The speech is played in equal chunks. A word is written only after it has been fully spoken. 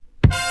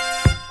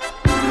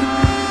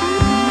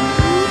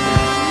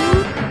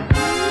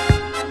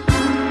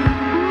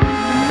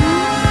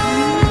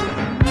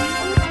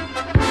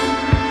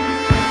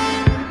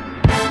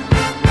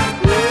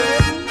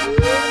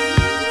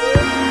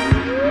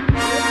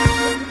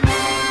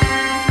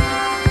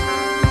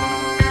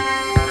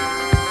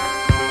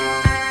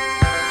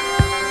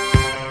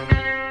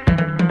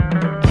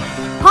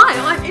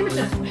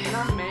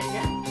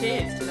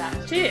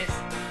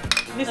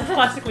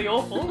horrendously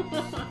awful.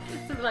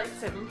 It's like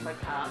 7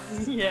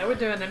 podcasts. Yeah,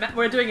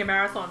 we're doing a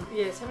marathon.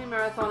 Yeah,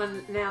 semi-marathon,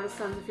 and now the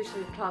sun's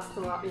officially past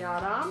the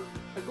yardarm.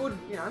 A good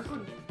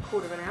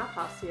quarter of an hour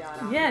past the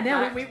yardarm. Yeah,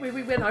 now we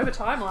went over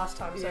time last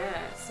time. So.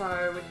 Yeah,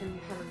 so we can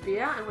have a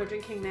beer, and we're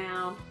drinking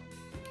now.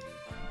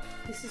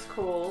 This is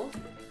called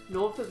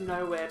North of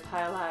Nowhere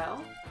Pale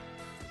Ale,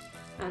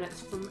 and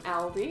it's from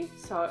Aldi,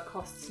 so it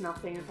costs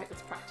nothing. In fact,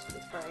 it's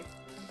practically free.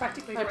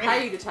 Practically They free.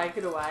 pay you to take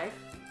it away.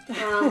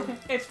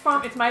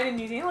 It's made in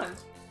New Zealand.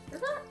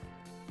 Is it?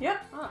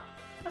 Yep. Oh,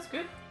 That's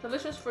good.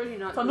 delicious fruity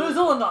notes. It's a New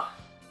Zealander.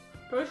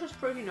 Delicious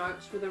fruity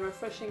notes with a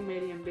refreshing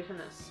medium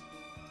bitterness.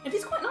 It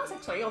is quite nice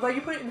actually, although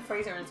you put it in the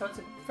freezer and so it's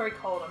very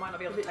cold. I might not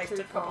be able to A bit taste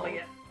too it properly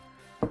cold.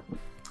 yet.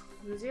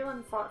 New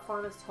Zealand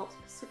finest hops,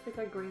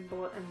 Pacifica, Green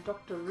Bullet, and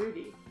Dr.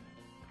 Rudy.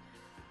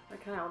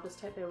 Okay, I'll just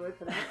take their word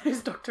for that.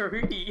 Who's Dr.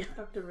 Rudy?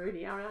 Dr.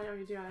 Rudy. I know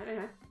you do.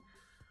 Anyway.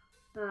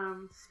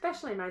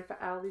 Specially made for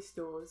Aldi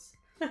stores.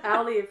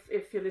 Aldi,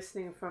 if you're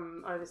listening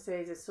from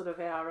overseas, is sort of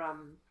our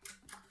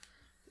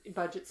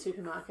budget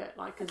supermarket.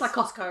 It's like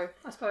Costco,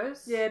 I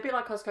suppose. Yeah, a bit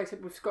like Costco,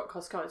 except we've got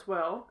Costco as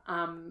well.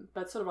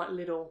 But sort of like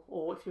Lidl,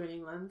 or if you're in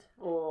England,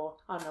 or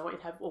I don't know what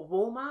you'd have, or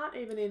Walmart,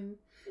 even in...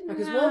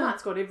 Because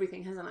Walmart's got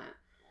everything, hasn't it?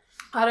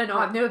 I don't know.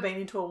 I've never been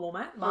into a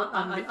Walmart.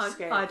 I'm a bit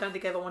scared. I don't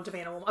think I ever want to be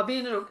in a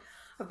Walmart.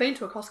 I've been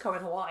to a Costco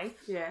in Hawaii.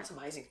 Yeah. It's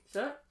amazing.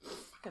 So,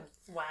 Fucking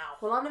wow.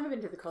 well, I've never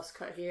been to the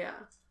Costco here.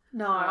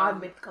 No, I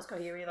haven't been to Costco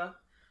here either.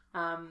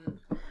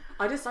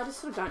 I just sort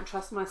of don't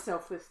trust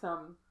myself with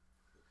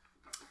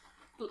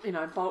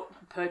bulk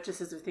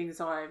purchases of things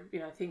I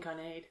think I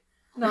need.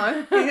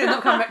 No, you're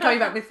not coming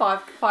back with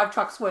five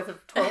trucks worth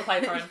of toilet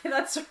paper. And...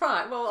 That's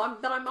right. Well,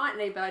 that I might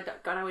need, but I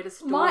don't know where to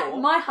store.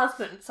 My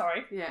husband,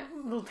 sorry, yeah,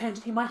 little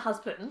tangent here. My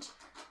husband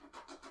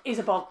is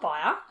a bulk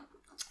buyer,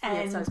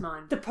 and yeah, so's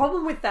mine. The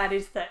problem with that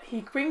is that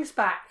he brings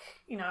back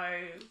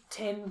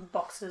 10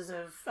 boxes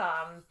of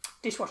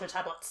dishwasher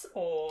tablets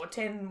or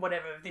 10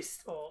 whatever of this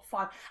or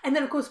 5, and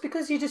then of course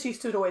because you're just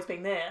used to it always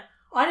being there,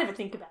 I never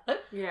think about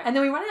it. Yeah, and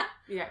then we run out.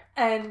 Yeah,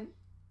 and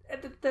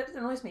that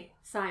annoys me.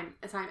 Same.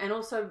 And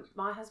also,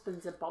 my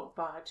husband's a bulk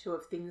buyer too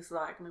of things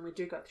like, we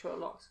do go through a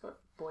lot. We've got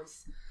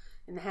boys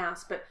in the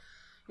house, but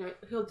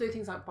he'll do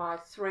things like buy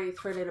 3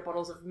 3-litre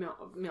bottles of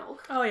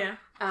milk. Oh yeah.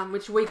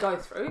 Which we go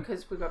through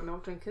because we've got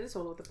milk drinkers.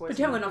 All of the boys. But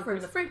you haven't got enough room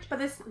in the fridge. But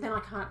then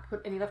I can't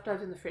put any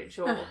leftovers in the fridge,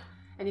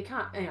 and you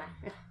can't. Anyway,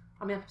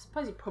 I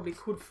suppose you probably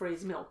could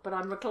freeze milk, but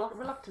I'm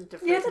reluctant to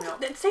freeze milk.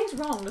 Yeah, it seems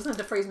wrong, doesn't it,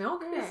 to freeze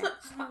milk? Yeah.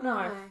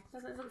 No.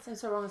 It doesn't seem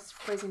so wrong as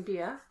freezing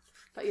beer.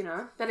 But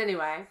But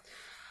anyway,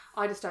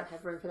 I just don't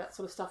have room for that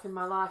sort of stuff in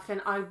my life.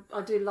 And I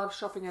do love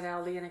shopping at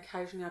Aldi, and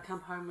occasionally I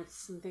come home with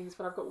some things,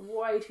 but I've got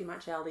way too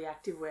much Aldi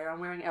activewear. I'm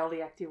wearing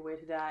Aldi activewear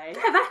today. They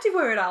have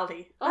activewear at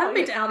Aldi. I haven't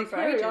been to Aldi for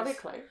ages.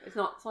 Periodically. It's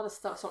not a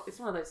stuff. It's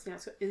one of those,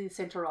 it's in the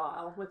centre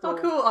aisle with cool.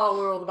 Oh,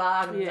 where all the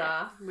bargains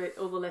are. With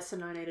all the lesser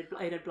known Enid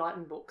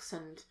Blyton books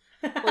and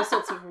all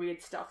sorts of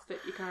weird stuff that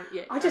you can't.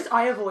 Yeah,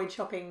 I avoid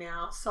shopping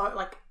now. So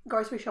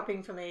grocery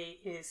shopping for me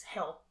is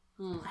hell.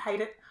 I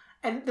hate it.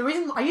 And the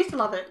reason I used to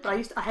love it,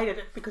 but I hated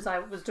it because I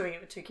was doing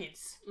it with 2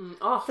 kids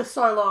for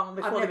so long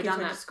before the kids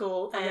went to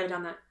school. I've never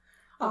done that.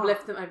 I've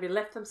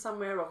left them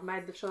somewhere, or I've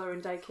made sure they're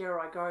in daycare, or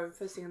I go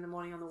first thing in the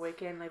morning on the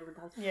weekend, leave them with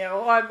the husband. Yeah,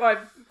 well,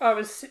 I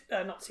was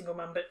not single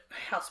mum, but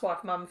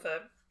housewife mum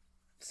for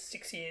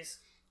 6 years.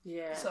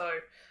 Yeah. So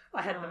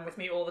I had them with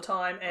me all the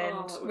time,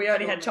 and we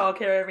only had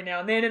childcare every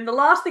now and then. And the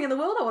last thing in the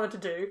world I wanted to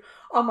do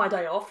on my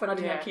day off when I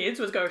didn't have kids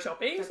was go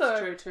shopping. That's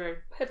true too.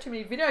 I had too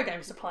many video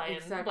games to play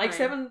and like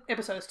 7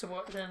 episodes to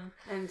watch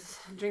and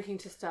drinking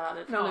to start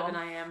at 11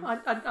 a.m. I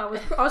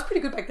was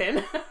pretty good back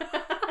then.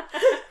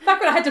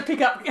 Back when I had to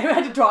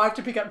drive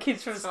to pick up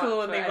kids from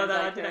school and things like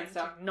that. I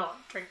didn't not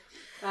drink.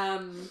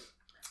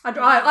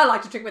 I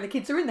like to drink when the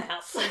kids are in the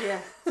house.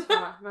 Yeah, that's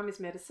right. Mum is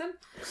medicine.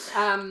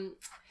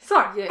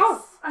 Sorry. Yes.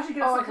 Oh, I should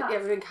get us some cards. Yeah,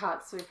 we're doing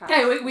cards.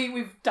 Okay,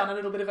 we've done a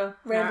little bit of a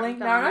rambling.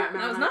 That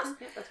was nice.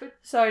 Yeah, that's good.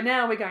 So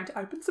now we're going to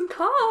open some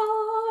cards.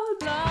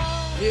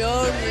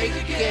 Your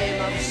big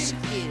game of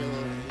skill.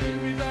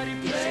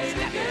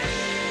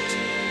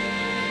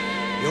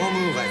 Your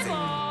move, I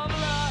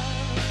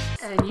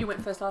think. And you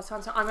went first last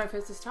time, so I'm going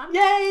first this time.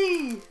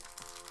 Yay!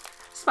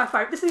 It's my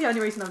favourite. This is the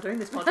only reason I'm doing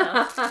this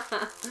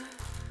podcast.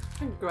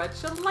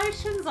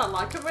 Congratulations! I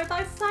like it when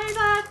they say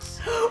that.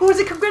 Oh, is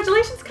it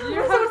congratulations card?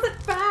 You have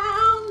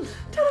found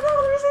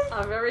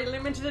a very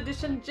limited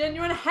edition,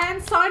 genuine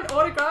hand-signed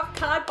autograph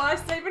card by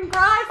Stephen Greif.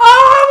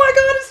 Oh my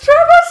god, it's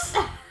Travis!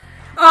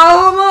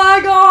 Oh my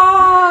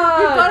god!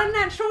 We've got a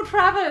natural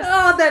Travis.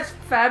 Oh, that's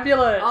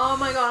fabulous. Oh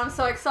my god, I'm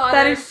so excited.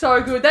 That is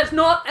so good. That's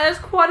not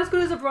quite as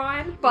good as a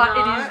Brian, but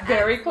it is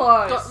very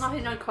close. Got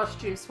no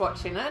costume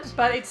swatch in it.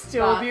 But it's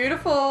still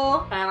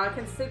beautiful. And I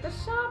can see the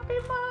Sharpie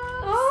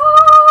marks.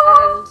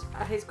 Oh!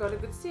 And he's got a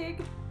good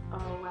sig. Oh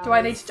wow. Do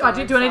I need to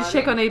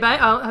check on eBay?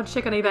 I'll have to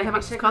check on eBay how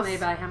much it costs.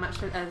 Check on eBay how much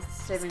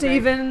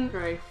Stephen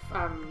Greif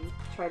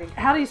trading.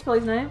 How do you spell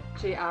his name?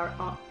 Greif. Greif.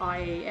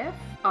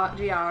 I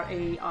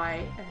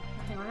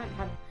think I don't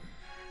have.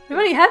 We've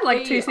only had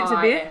like 2 sips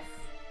of beer.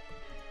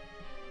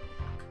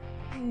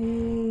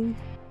 Trading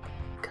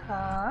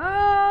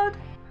card.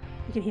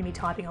 You can hear me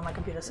typing on my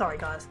computer. Sorry,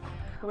 guys.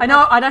 I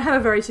know I don't have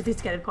a very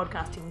sophisticated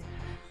podcasting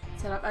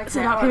Set up. Okay,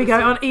 set up. Here we go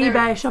on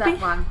eBay shopping.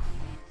 That one.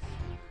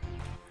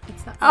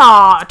 It's that one.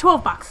 Ah,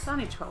 $12. It's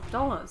only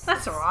 $12.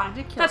 That's all right.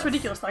 Ridiculous. That's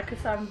ridiculous, though, because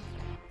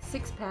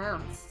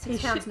 £6. You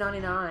should-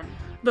 £6.99.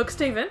 look,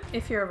 Stephen,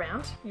 if you're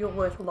around, you're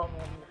worth a lot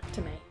more than that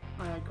to me.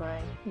 I agree.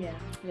 Yeah.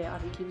 Yeah, I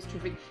think he was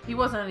terrific. He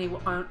was only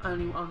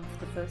on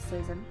for the first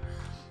season,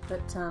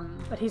 but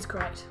But he's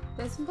great.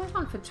 there's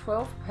one for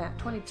 £12,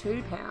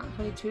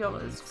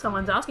 $22.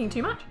 Someone's asking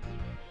too much.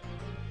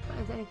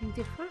 Is there anything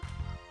different?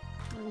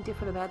 Anything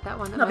different about that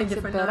one? That Nothing makes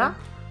different, It better. no.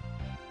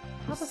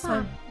 How's the So-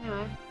 same?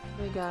 Anyway,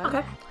 there you go.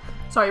 Okay.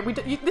 Sorry,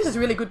 this is a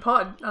really good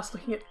pod, us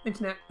looking at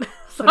internet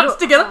sites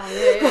together. Oh,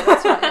 yeah,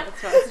 that's right.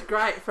 That's right. It's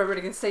great for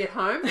everybody can see at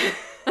home.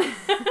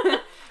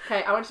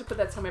 Okay, I want you to put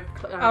that somewhere.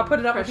 I'll put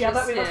it up with the precious,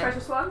 other, with those yeah.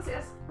 precious ones,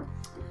 yes.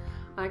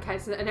 Okay,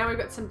 so now we've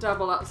got some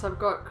double ups. I've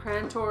got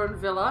Crantor and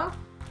Villa,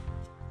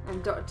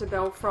 and Dr.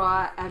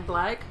 Belfry and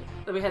Blake.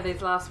 We had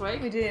these last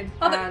week. We did.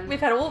 And- We've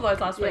had all of those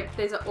last Yeah, week.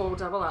 these are all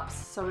double ups,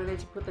 so we need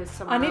to put these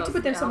somewhere. I need else, to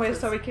put them the somewhere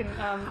alphas. so we can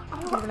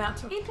give them out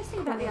to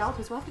Interesting about the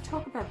alphas. We'll have to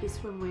talk about this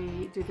when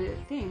we do the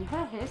thing.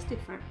 Her hair's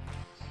different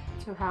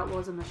to how it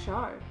was in the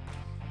show.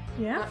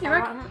 Yeah, Like, you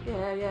reckon?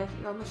 Yeah.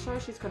 On the show,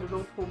 she's got it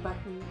all pulled back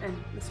and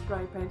the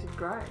spray painted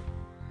grey.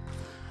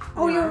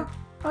 Oh,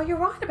 No. you're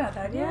right about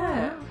that.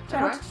 Yeah. So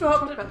Okay, I'll just we'll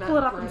talk about that pull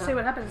it up and later. see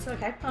what happens.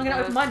 Okay, I'm going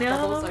to open mine now.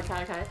 Doubles,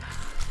 okay. Okay,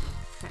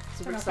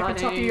 super I don't know if I can exciting.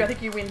 top you. I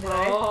think you win today.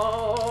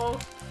 Oh.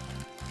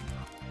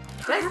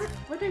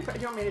 What do you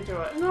want me to do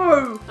it?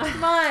 No, it's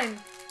mine.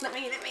 Let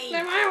me. No,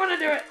 I want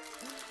to do it.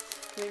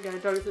 There you go.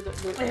 Those are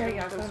the There we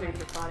go, Those finally. things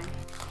are exciting.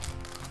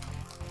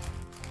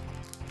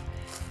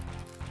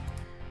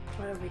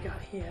 What have we got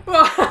here?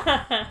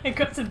 We've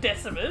got some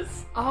decimers.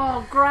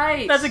 Oh,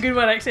 great. That's a good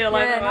one, actually. I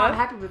like Yeah, that no, I'm one.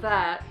 happy with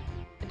that.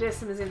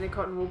 Decimus in the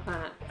Cotton Wool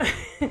Planet.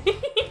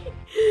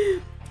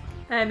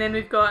 And then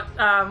we've got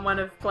one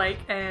of Blake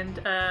and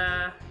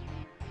a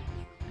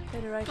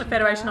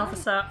Federation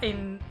officer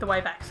in the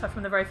way back, so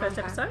from the very first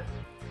Okay. episode.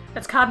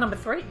 That's card number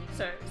 3,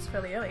 so it's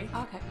fairly early.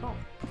 Okay, cool.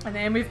 And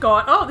then we've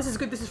got this is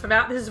good. This is from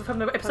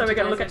the episode we're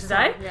going to look at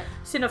today. Yeah.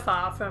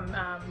 Cinefar from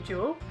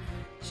Jewel.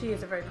 She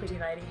is a very pretty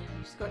lady.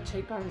 She's got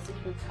cheekbones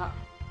that could cut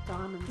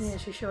diamonds. Yeah,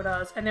 she sure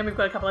does. And then we've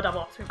got a couple of double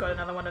ups. We've got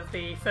another one of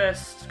the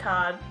first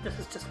card. This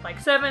is just Blake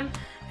 7,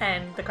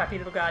 and the crappy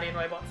little Guardian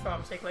robot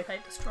from Secretly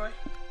Fate Destroy.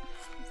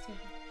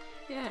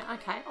 Yeah,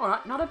 okay.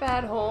 Alright, not a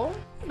bad haul.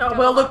 No, Double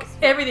well, look, ups.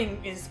 everything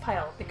is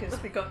pale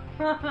because we got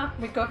Now a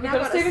got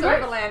a Stephen Grief.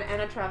 Silverland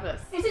and a Travis.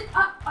 Is it?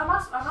 I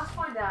must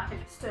find out if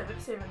it's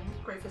Stephen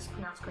Grief is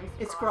pronounced Grief.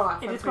 It's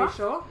Greif, It I'm is pretty Greif?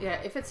 sure. Yeah,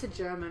 if it's a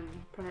German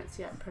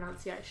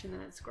pronunciation,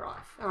 then it's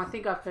Greif. And I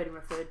think I've heard him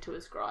referred to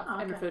as Greif Oh,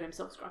 and okay. referred to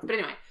himself as Greif. But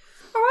anyway,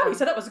 Alrighty,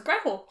 so that was a great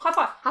haul. High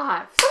five.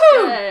 hi.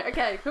 Woo! Yeah,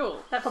 okay, cool.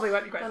 That probably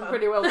won't be great Done fun.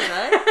 pretty well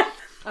today.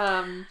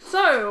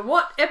 So,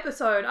 what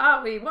episode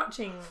are we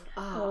watching?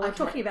 Or okay,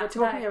 talking about we're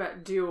today? talking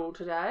about Duel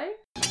today.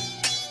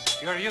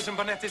 You're using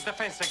Bonetti's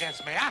defense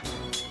against me, huh?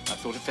 I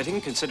thought it fitting,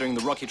 considering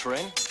the rocky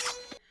terrain.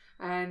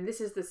 And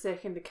this is the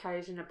second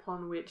occasion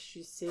upon which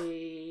you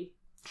see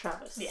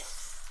Travis.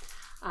 Yes.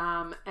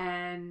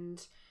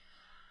 And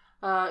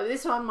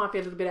this one might be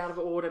a little bit out of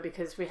order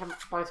because we haven't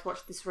both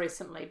watched this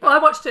recently. But Well,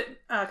 I watched it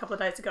a couple of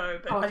days ago,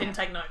 but I Okay. didn't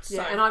take notes.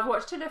 yeah, so. and I've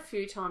watched it a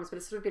few times, but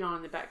it's sort of been on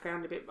in the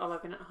background a bit while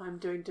I've been at home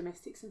doing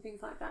domestics and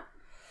things like that.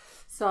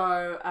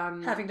 So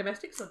Having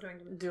domestics or doing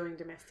domestics? doing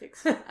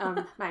domestics,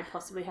 maybe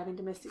possibly having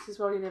domestics as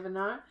well. You never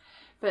know.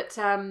 But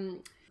I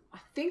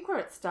think where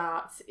it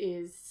starts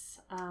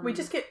is We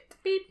just get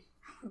beep.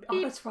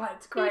 Oh, that's right.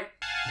 It's great.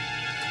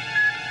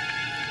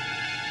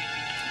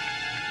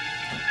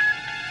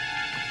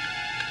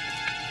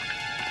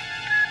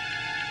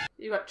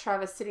 You've got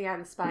Travis sitting out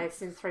in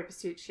space in 3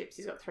 pursuit ships.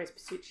 He's got 3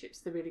 pursuit ships,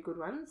 the really good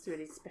ones, the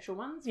really special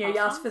ones. Yeah, fast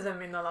you asked ones. for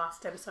them in the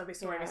last episode we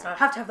saw him, Yeah. so I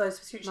have to have those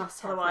pursuit Must ships,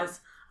 have otherwise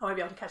I won't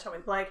be able to catch up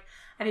with Blake.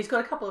 And he's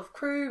got a couple of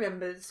crew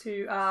members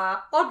who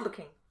are odd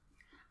looking.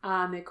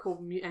 They're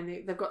called, and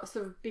they've got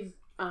sort of big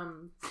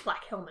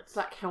Black helmets.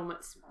 black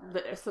helmets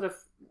that are sort of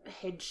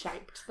head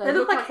shaped. They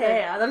look like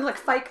hair. They look like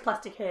fake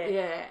plastic hair.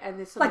 Yeah, and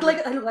they're sort Like of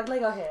Lego. They look like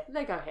Lego hair.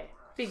 Lego hair,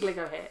 big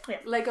Lego hair. Yeah.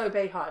 Lego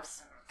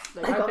beehives.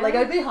 They've got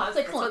Lego beehives.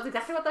 That's Excellent.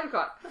 exactly what they've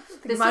got.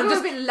 They're mine sort of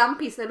just- a bit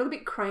lumpy, so they look a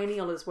bit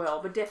cranial as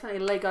well, but definitely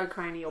Lego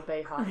cranial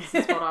beehives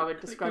is what I would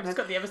We've describe just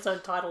them. got the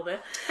episode title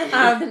there.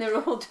 And they're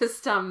all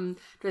just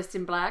dressed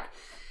in black.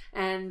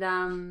 And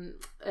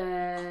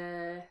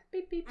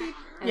beep beep beep.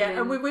 Yeah, then-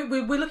 and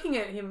we're looking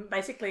at him.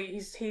 Basically,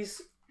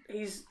 he's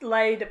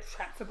laid a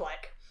trap for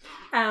Blake,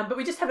 but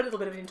we just have a little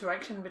bit of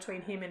interaction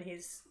between him and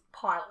his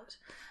pilot,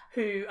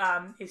 who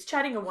is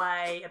chatting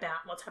away about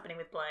what's happening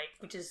with Blake,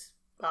 which is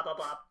blah blah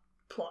blah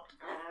plot,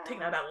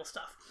 technobabble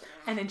stuff.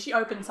 And then she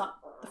opens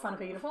up the front of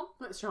her uniform,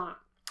 That's right.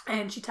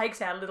 and she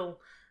takes out a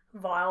little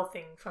vial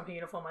thing from her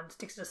uniform and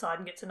sticks it aside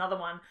and gets another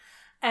one.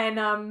 And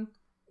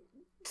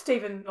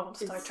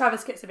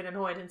Travis gets a bit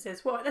annoyed and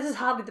says, "Well, this is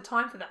hardly the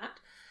time for that."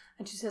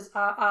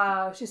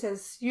 And she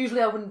says,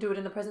 usually I wouldn't do it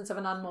in the presence of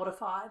an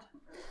unmodified.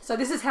 So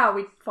this is how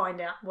we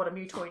find out what a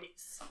mutoid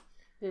is.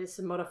 There's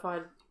some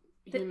modified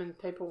human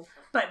people.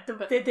 But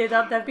they've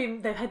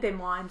had their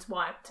minds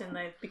wiped and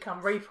they've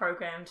become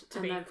reprogrammed to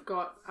be. And they've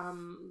got,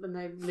 and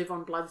they live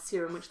on blood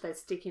serum, which they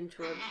stick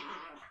into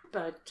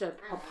a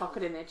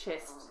pocket in their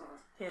chest.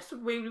 Yes,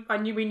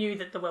 we knew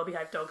that the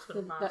well-behaved dogs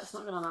wouldn't last. That's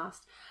not going to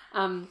last.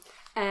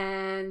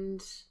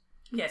 And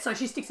yeah, so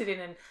she sticks it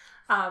in,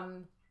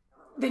 and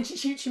then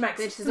she makes.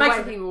 Then she's makes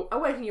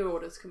awaiting your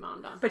orders,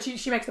 Commander. But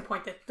she makes the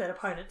point that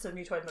opponents of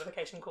mutoid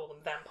modification call them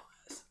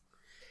vampires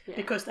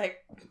because they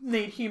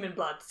need human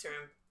blood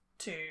serum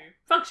to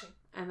function.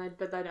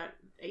 But they don't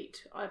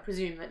eat. I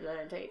presume that they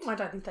don't eat. I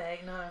don't think they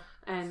eat. No.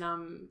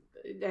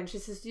 And she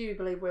says, "Do you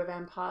believe we're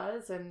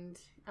vampires?" And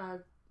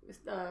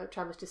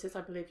Travis just says,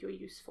 "I believe you're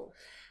useful."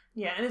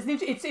 Yeah, and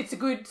it's a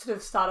good sort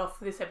of start off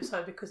for this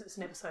episode because it's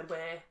an episode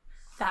where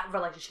that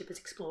relationship is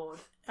explored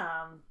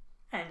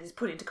and is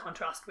put into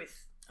contrast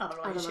with other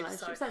relationships.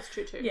 So, that's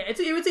true too. Yeah, it's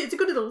a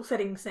good little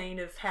setting scene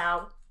of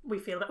how we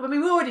feel about. I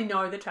mean, we already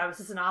know that Travis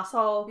is an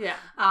arsehole. Yeah.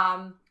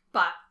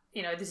 But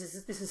you know, this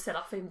is set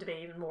up for him to be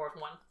even more of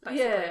one.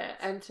 Basically. Yeah,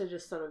 and to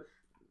just sort of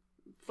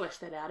flesh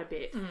that out a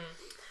bit. Mm.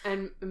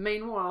 And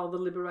meanwhile, the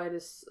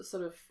Liberators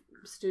sort of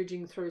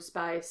stooging through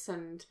space,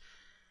 and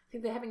I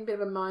think they're having a bit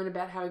of a moan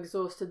about how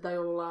exhausted they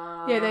all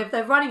are. Yeah,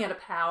 they're running out of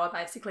power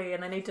basically,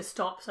 and they need to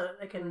stop so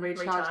that they can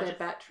recharge their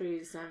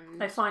batteries.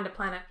 And they find a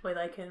planet where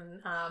they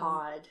can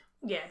hide.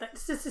 Yeah,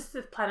 it's just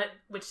a planet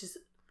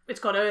it's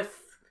got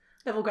Earth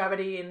level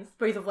gravity and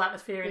breathable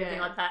atmosphere and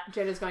everything like that.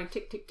 Jenna's going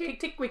tick tick tick tick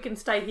tick. We can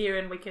stay here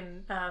and we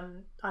can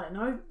I don't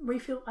know,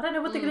 refill. I don't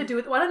know what they're going to do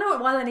with. I don't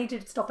know why they need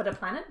to stop at a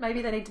planet.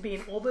 Maybe they need to be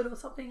in orbit or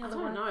something. I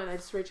don't know. They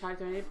just recharge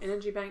their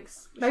energy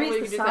banks. Maybe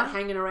surely it's the do sun. That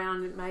hanging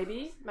around.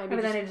 Maybe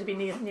they need to be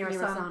near a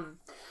sun.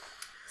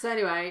 So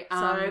anyway,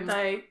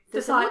 they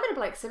there's a little bit of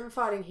Blake 7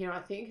 fighting here, I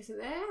think, isn't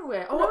there?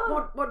 Where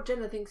what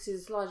Jenna thinks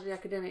is largely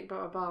academic,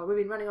 blah blah blah. We've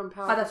been running on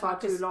power for far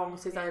too long,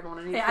 says Avon,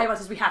 and Avon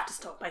says we have to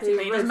stop.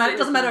 Basically, it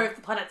doesn't matter if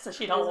the planet's a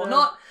shithole or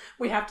not.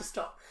 We have to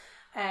stop,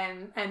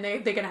 and they're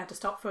going to have to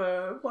stop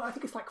for I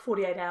think it's like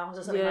 48 hours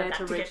or something like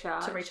that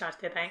to recharge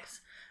their banks.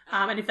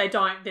 And if they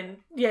don't, then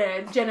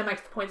Jenna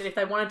makes the point that if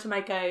they wanted to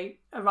make a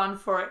run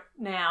for it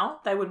now,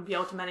 they wouldn't be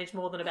able to manage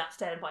more than about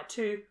standby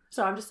 2.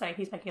 So I'm just saying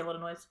he's making a lot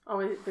of noise.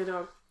 Oh, the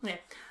dog. Yeah.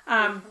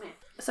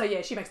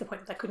 So she makes the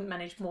point that they couldn't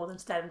manage more than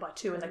standby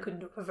 2 and they couldn't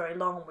do it for very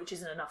long, which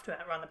isn't enough to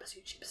outrun the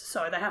pursuit ships.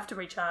 So they have to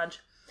recharge.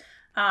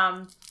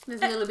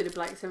 There's a little bit of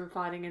Blake 7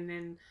 fighting, and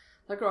then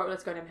like, all right,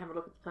 let's go down and have a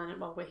look at the planet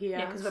while we're here.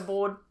 Yeah, because we're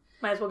bored.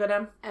 May as well go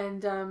down.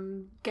 And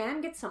Gan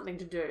gets something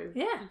to do.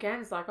 Yeah.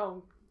 Gan's like,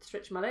 I'll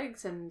stretch my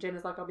legs, and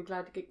Jenna's like, I'll be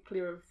glad to get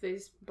clear of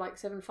these Blake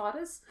 7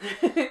 fighters.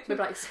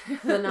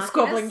 the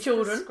squabbling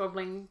children. The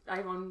squabbling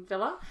Avon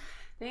Villa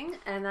thing.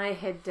 And they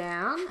head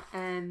down,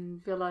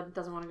 and Villa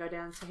doesn't want to go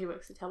down, so he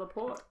works the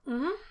teleport.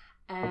 Mm-hmm.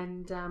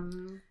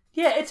 And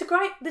yeah, it's a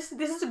great. This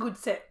is a good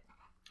set.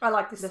 I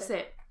like this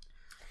set.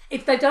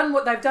 They've done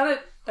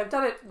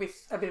it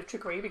with a bit of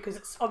trickery because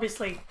it's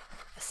obviously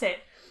a set,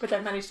 but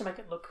they've managed to make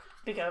it look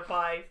bigger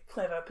by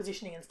clever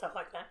positioning and stuff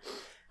like that.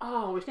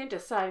 Oh, we need to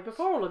say,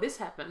 before all of this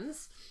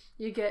happens,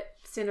 you get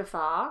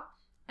Cinefar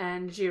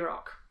and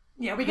Giroc.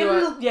 Yeah, we get a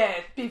little.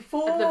 Yeah,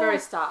 before at the very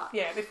start.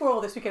 Yeah, before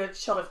all this, we get a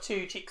shot of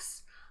 2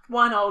 chicks.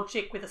 One old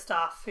chick with a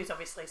staff, who's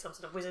obviously some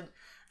sort of wizard,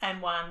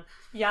 and one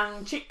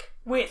young chick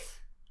with.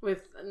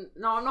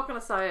 No, I'm not going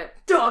to say it.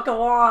 Oh,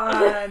 go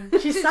on.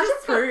 She's such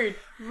a prude.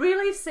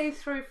 Really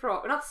see-through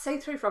frock. Not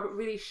see-through frock, but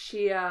really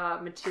sheer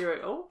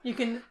material. You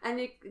can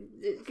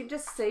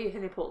just see her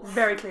nipples.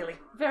 Very clearly.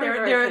 Very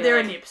clearly. There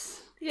are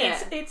nips.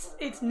 Yeah.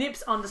 It's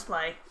nips on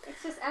display.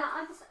 It's just, and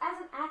as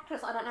an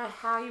actress, I don't know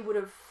how you would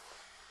have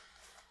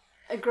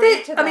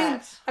agreed to that. I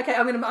mean, okay,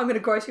 I'm gonna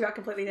gross you out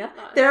completely now.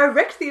 No. They're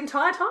erect the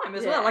entire time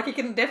as well. Like you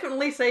can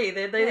definitely see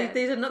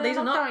these are not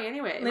going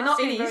anywhere. They're not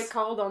innies. Very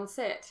cold on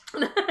set.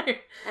 No,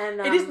 and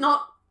it is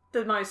not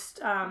the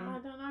most. I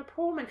don't know,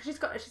 poor woman,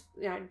 because she's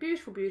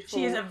beautiful.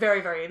 She is a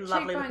very very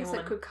lovely looking woman.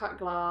 That could cut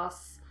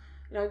glass.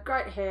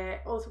 Great hair.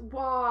 Also,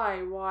 why?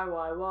 I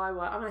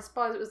mean, I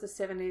suppose it was the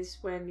 70s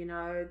when,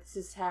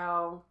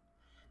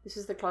 this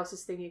is the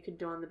closest thing you could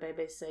do on the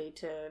BBC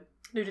to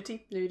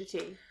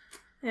nudity.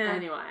 Yeah.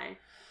 Anyway,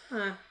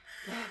 a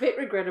bit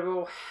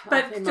regrettable,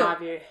 but in my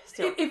view.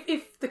 Still,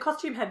 if the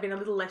costume had been a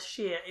little less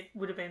sheer, it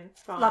would have been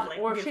lovely.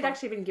 Or if she'd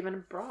actually been given a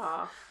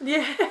bra.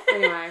 Yeah.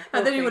 Anyway,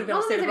 and then you would have been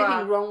able to see the bra. There's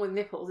anything wrong with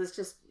nipples. It's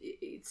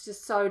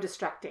just so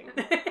distracting.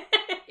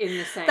 In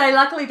the scene. They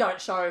luckily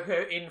don't show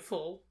her in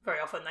full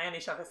very often. They only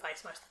show her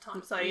face most of the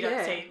time, so you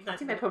don't see. I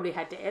think they probably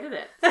had to edit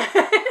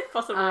it.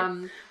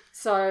 Possibly.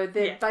 So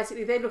they're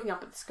looking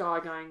up at the sky,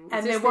 going,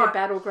 "Is this their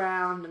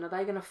battleground? And are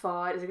they going to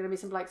fight? Is there going to be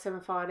some Blake 7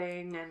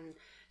 fighting?" And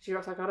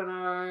Giroc's like, "I don't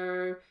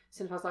know."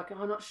 Cinefar's like,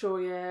 "I'm not sure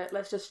yet.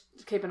 Let's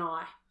just keep an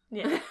eye."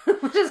 Yeah,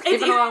 just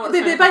keep an eye on what's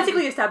they're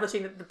basically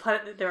establishing that the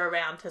planet that they're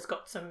around has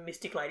got some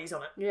mystic ladies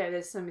on it. Yeah,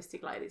 there's some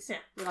mystic ladies. Yeah,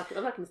 I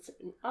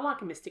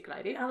like a mystic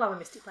lady. I love a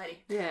mystic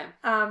lady. Yeah.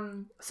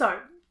 So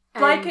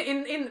Blake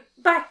in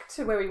back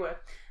to where we were.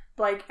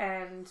 Blake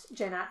and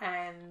Jenna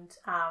and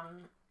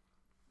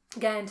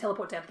Gan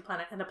teleport down to the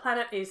planet, and the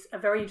planet is a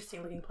very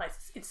interesting looking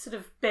place. It's sort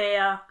of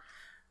bare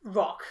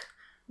rock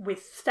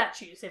with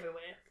statues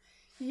everywhere.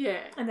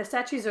 Yeah. And the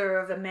statues are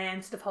of a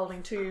man sort of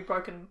holding two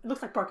broken... It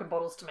looks like broken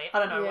bottles to me. I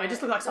don't know. Yeah, It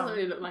just looks like it doesn't something.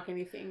 really look like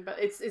anything, but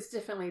it's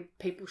definitely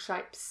people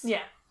shapes.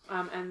 Yeah.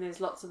 And there's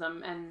lots of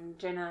them. And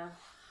Jenna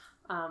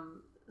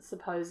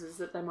supposes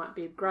that they might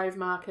be grave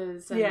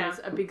markers. And there's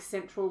a big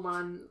central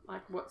one.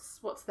 Like,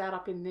 what's that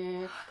up in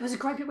there? There's a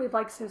great bit where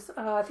Blake says...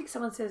 I think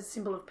someone says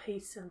symbol of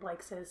peace, and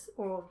Blake says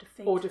or of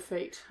defeat. Or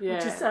defeat. Yeah.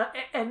 Which is,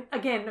 and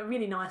again, a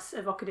really nice,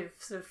 evocative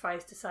sort of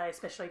phrase to say,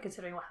 especially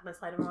considering what happens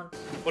later on.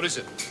 What is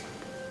it?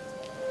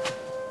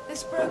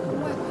 This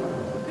broken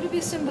weapon, could it be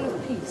a symbol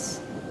of peace?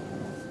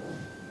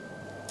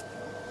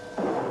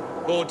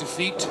 Or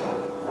defeat.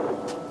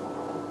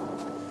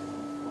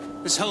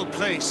 This whole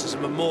place is a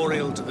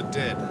memorial to the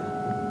dead.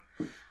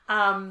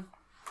 Well,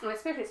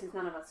 especially since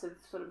none of us have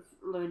sort of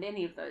learned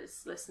any of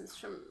those lessons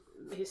from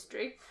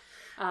history.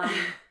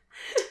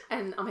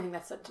 And I mean,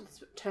 it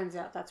turns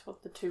out that's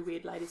what the two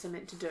weird ladies are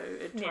meant to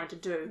do, trying to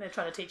do. They're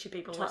trying to teach you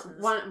people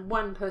lessons.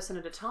 One person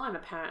at a time,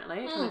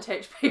 apparently, trying to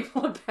teach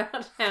people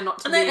about how not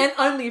to and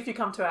only if you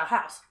come to our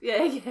house. Yeah.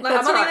 Like, That's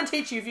I'm only right. going to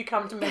teach you if you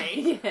come to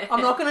me. Yeah.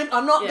 I'm not going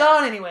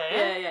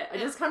anywhere. Yeah.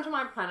 Just come to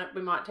my planet.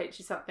 We might teach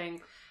you something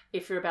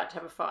if you're about to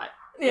have a fight.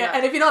 Yeah,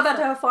 and if you're not about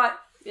to have a fight,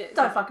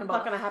 don't fucking bother.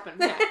 Not going to happen.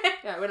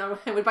 Yeah.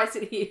 We're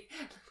basically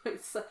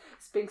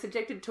being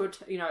subjected to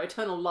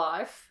eternal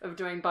life of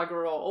doing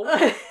bugger all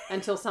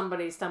until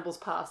somebody stumbles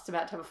past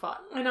about to have a fight.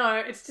 I know,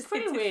 it's just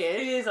Pretty weird.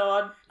 It is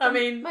odd. I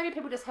mean, maybe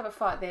people just have a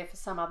fight there for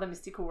some other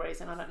mystical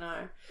reason. I don't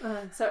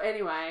know. So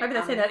anyway, maybe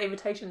they send out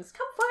invitations.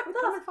 Come fight with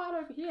come us. and fight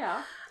over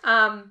here.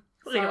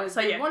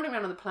 So they're wandering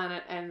around on the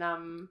planet and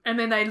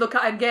then they look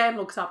up, and Gan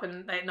looks up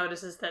and they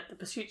notices that the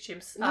pursuit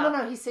ships.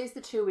 No. He sees the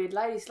two weird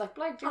ladies. Like,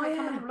 Blake, do you want to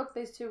come and have a look at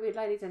these two weird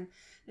ladies? And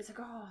he's like,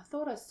 oh, I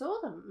thought I saw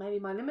them. Maybe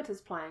my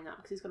limiter's playing up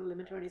because he's got a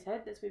limiter in his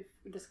head, as we've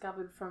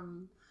discovered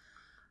from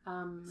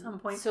some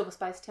point. Silver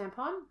Space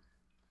Tampon.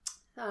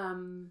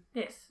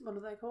 Yes. What are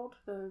they called?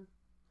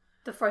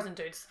 The frozen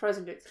dudes.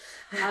 Frozen dudes.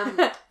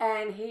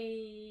 And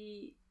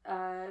he's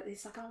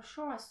like, I'm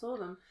sure I saw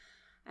them.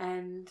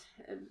 And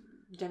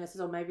Jenna says,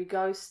 oh, maybe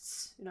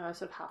ghosts,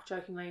 sort of half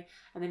jokingly.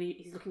 And then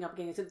he's looking up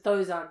again and said,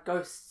 those aren't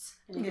ghosts.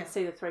 And you can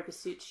see the three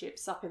pursuit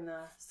ships up in the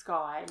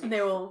sky. And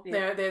they're all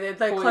they're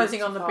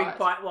closing on the big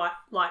bright white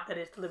light that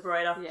is the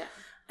Liberator. Yeah.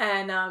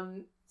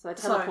 And so they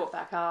teleport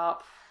back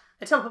up.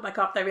 They teleport back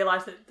up. They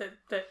realise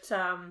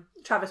that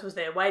Travis was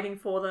there waiting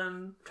for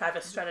them.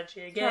 Travis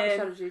strategy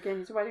again.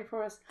 He's waiting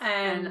for us.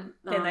 And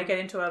then they get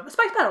into a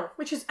space battle,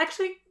 which is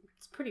actually...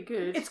 It's pretty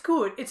good. It's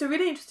good. It's a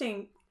really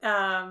interesting...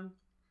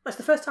 That's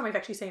the first time we've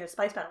actually seen a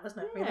space battle, isn't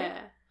it? Really?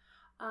 Yeah.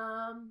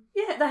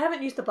 Yeah, they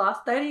haven't used the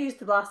blast. They only used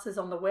the blasters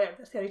on the web.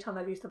 That's the only time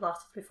they've used the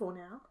blasters before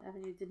now.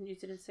 Didn't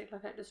use it in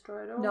Cyclocate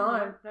Destroyer at all?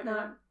 No.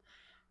 No,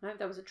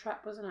 that was a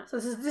trap, wasn't it? So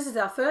this is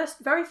our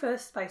very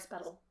first space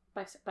battle.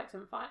 Black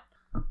Seven fight.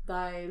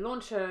 They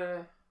launch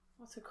a...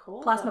 What's it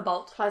called? Plasma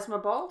bolt. Plasma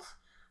bolt.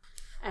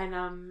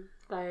 And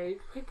they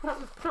put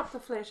up the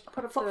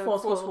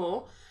force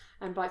wall.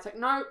 And Blake's like,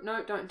 no,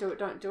 don't do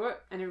it.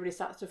 And everybody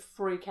starts to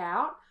freak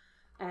out.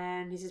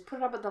 And he says, put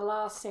it up at the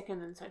last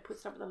second. And so he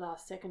puts it up at the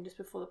last second just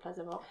before the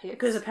plasma bolt hits.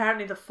 Because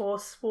apparently the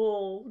force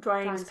wall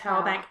drains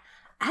power bank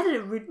at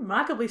a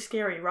remarkably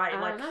scary rate.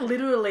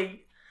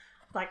 Literally,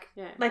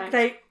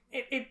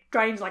 it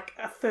drains like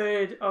a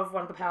third of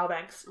one of the power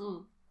banks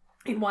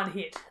in one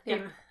hit.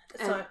 Yeah.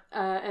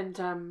 And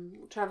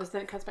Travis,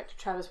 then it cuts back to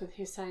Travis with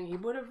him saying he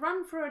would have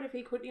run for it if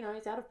he could,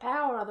 he's out of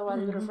power, otherwise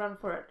he would have run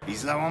for it.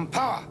 He's low on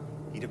power.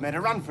 He'd have made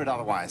a run for it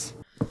otherwise.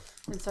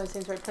 And so he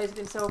seems very pleased with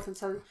himself, and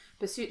so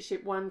Pursuit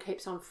Ship 1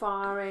 keeps on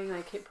firing,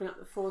 they keep putting up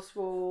the force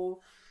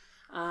wall,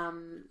 they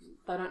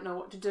don't know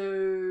what to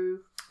do.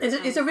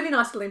 It's a really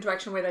nice little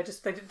interaction where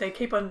they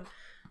keep on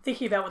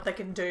thinking about what they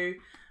can do.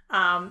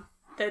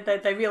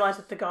 They realise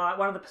that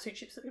one of the pursuit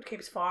ships that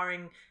keeps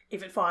firing,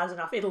 if it fires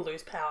enough, it'll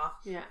lose power.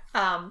 Yeah.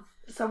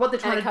 So what they're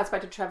trying to... cuts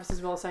back to Travis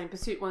as well, saying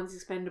Pursuit 1's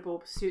expendable,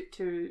 Pursuit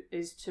 2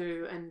 is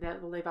 2, and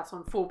that will leave us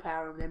on full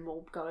power, and then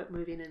we'll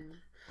move in and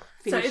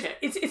finish it.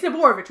 It's a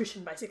war of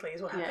attrition, basically,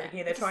 is what's happening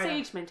here. They're trying a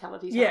siege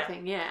mentality type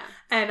thing, yeah.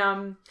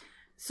 And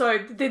so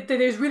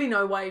there's really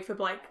no way for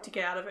Blake to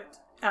get out of it,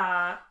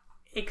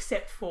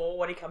 except for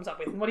what he comes up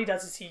with. And what he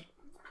does is he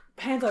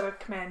hands over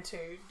command to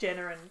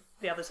Jenna and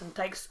the others and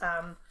takes...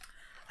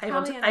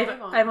 Avon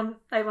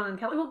and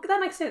Kelly. Well, that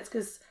makes sense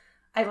because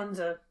Avon's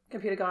a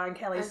computer guy and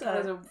Kelly's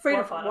a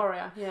freedom fighter.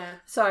 Warrior, yeah.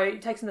 So he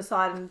takes them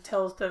aside and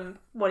tells them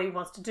what he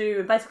wants to do.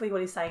 And basically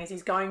what he's saying is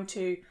he's going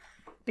to...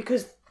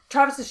 Because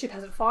Travis's ship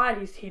hasn't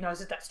fired, he knows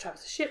that that's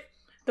Travis's ship.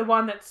 The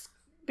one that's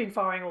been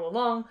firing all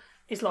along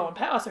is low on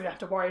power, so we don't have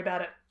to worry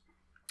about it.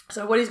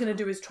 So what he's going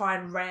to do is try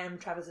and ram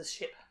Travis's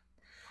ship.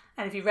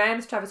 And if he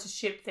rams Travis's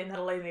ship, then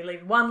that'll only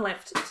leave one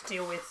left to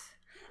deal with.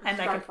 And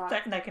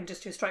they can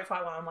just do a straight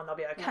fight one-on-one, they'll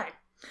be okay. Yeah.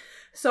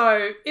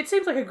 So it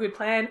seems like a good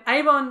plan.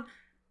 Avon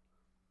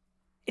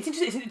It's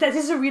interesting. This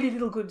is a really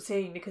little good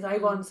scene because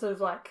Avon's sort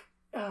of like,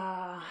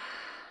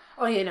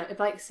 Oh yeah, no.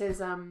 Blake says,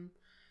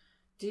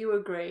 "Do you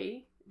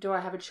agree? Do I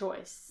have a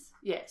choice?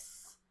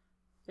 Yes.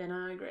 Then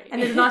I agree."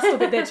 and there's a nice little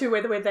bit there too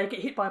where they get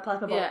hit by a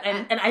plasma bolt,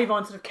 Yeah, and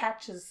Avon sort of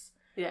catches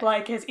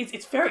Blake.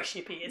 It's very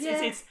shippy. It's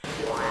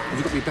Have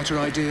you got any better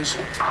ideas?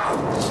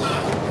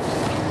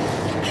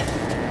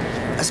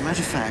 As a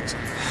matter of fact,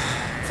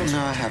 no,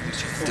 I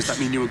haven't. Does that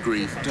mean you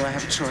agree? Do I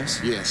have a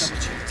choice? Yes.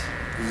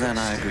 Then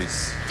I agree.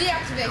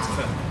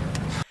 Deactivating.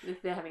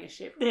 They're having a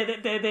ship.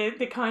 they're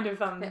kind of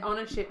They're on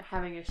a ship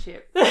having a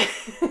ship.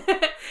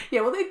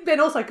 yeah. Well, then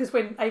also because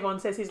when Avon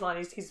says his line,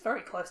 he's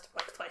very close to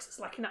Blake's faces.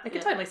 Like, I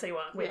can totally see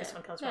where this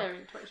one comes from.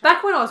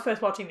 Back when I was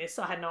first watching this,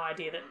 I had no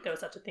idea that there was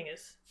such a thing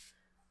as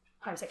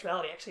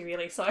homosexuality, actually,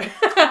 really. So,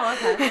 Oh,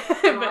 okay.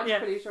 Well, I was yeah.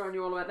 pretty sure I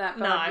knew all about that,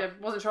 but No. I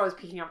wasn't sure I was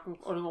picking up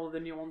on all of the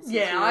nuances.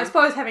 Yeah, really. I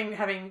suppose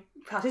having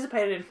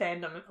participated in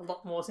fandom a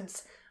lot more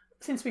since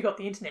we got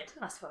the internet,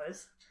 I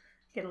suppose,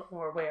 get a lot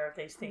more aware of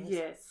these things.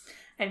 Yes.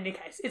 And in any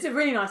case, it's a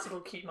really nice little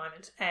cute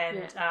moment,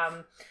 and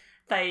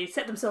they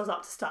set themselves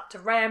up to start to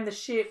ram the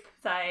ship.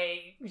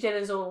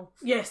 Jenna's all,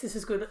 yes, this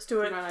is good, let's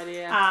do it. Good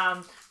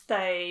idea.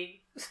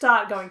 They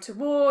start going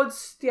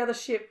towards the other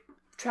ship.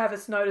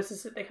 Travis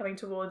notices that they're coming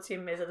towards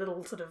him. There's a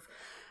little sort of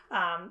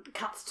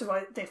cuts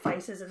to their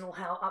faces and all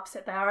how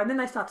upset they are, and then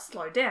they start to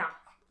slow down.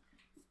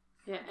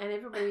 Yeah, and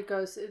everybody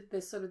goes,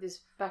 there's sort of this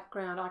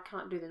background, I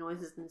can't do the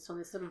noises in this one,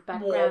 this sort of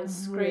background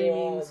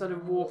screaming, sort of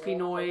warpy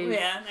noise.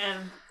 Yeah,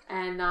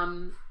 And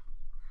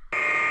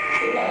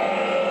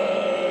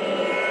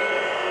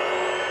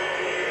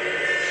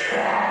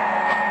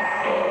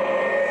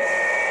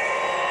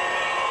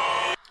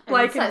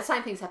Blake and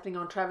same thing's happening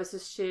on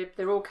Travis's ship.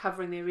 They're all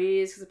covering their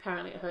ears because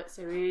apparently it hurts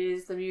their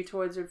ears. The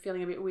mutoids are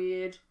feeling a bit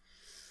weird.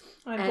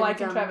 and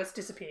Blake and Travis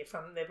disappear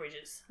from their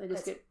bridges. They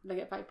just get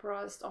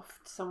vaporized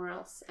off to somewhere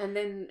else, and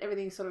then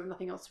everything sort of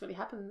nothing else really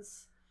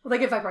happens. Well, they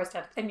get vaporized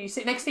down, and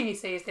next thing you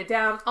see is they're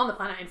down on the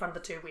planet in front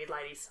of the two weird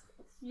ladies.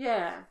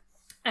 Yeah.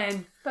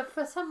 But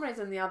for some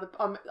reason the other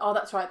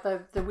that's right,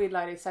 the weird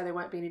ladies say there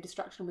won't be any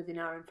destruction within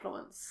our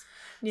influence.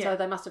 Yeah. So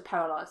they must have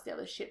paralysed the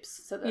other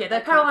ships. So that they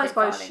can't paralyse keep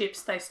both fighting.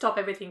 ships. They stop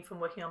everything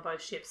from working on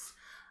both ships.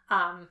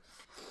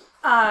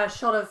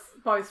 Shot of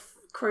both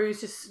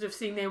crews just sort of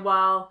sitting there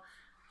while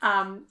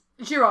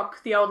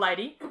Jirok, the old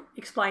lady,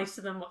 explains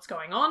to them what's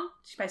going on.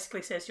 She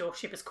basically says your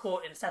ship is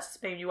caught in a stasis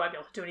beam. You won't be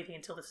able to do anything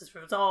until this is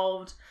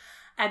resolved.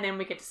 And then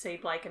we get to see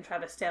Blake and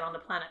Travis down on the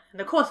planet. And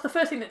of course, the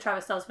first thing that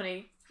Travis does when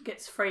he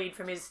gets freed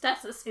from his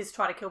stasis is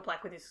try to kill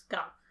Blake with his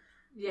gun.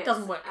 Yes, It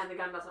doesn't work. and the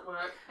gun doesn't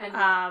work. And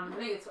I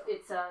think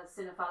it's a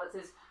cinephile that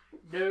says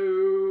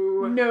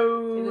no.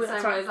 No, In the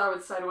that's same way right. as I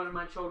would say to one of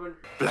my children,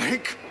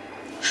 Blake?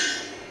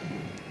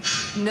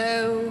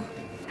 No.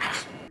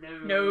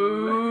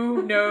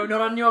 No,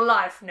 not on your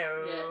life,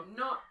 no. yeah,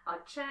 not a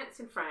chance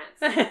in France.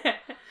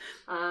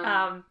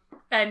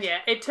 And yeah,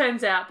 it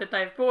turns out that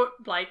they've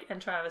brought Blake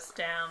and Travis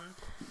down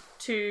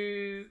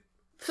to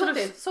Sort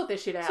their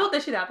shit out. sort their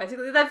shit out,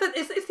 basically.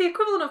 It's the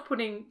equivalent of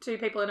putting two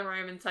people in a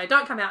room and say,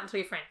 don't come out until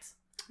you're friends.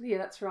 Yeah,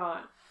 that's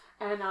right.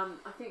 And I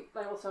think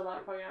they also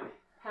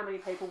how many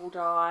people will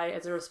die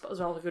as a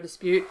result of your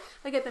dispute.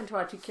 They get them to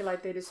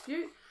articulate their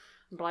dispute.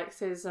 And Blake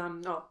says,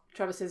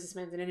 Travis says this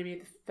man's an enemy of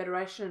the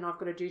Federation and I've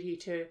got a duty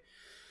to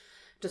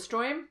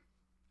destroy him.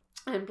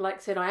 And Blake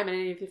said, I am an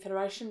enemy of the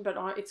Federation, but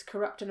it's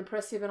corrupt and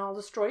oppressive and I'll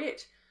destroy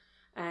it.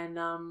 And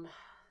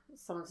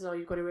someone says,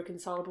 you've got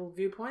irreconcilable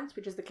viewpoints,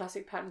 which is the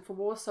classic pattern for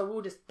war. So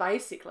we'll just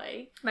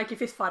basically Make your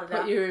fist fight it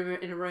out. put you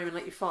in a room and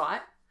let you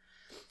fight.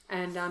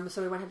 And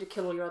so we won't have to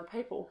kill all your other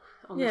people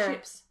on the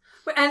ships.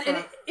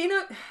 And you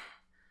know,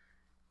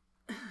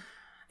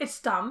 it's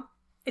dumb.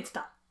 It's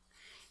dumb.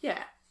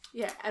 Yeah,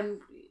 and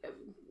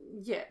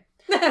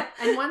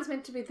and one's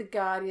meant to be the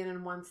guardian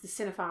and one's the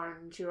Cinephar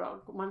and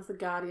Jirog. One's the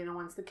guardian and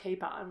one's the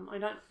keeper. I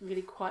don't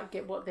really quite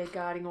get what they're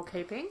guarding or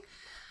keeping.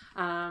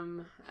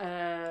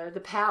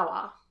 The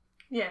power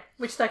Yeah,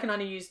 which they can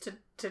only use to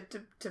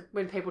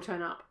when people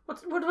turn up.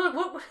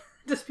 what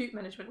dispute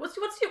management. What's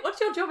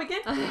your job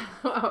again?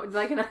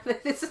 They can.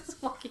 This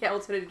is like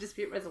alternative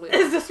dispute resolution.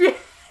 It's dispute.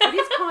 It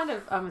is kind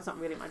of. It's not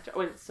really my job.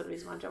 Well, it sort of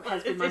is my job. It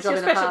has been my It's job your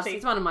in the past. specialty.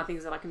 It's one of my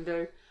things that I can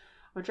do.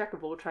 I'm a jack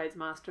of all trades,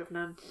 master of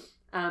none.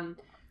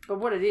 But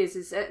what it is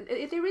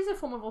there is a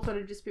form of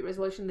alternative dispute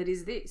resolution that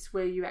is this,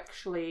 where you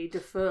actually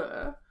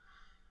defer,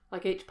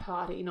 like each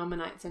party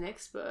nominates an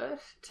expert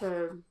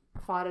to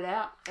fight it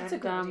out. That's a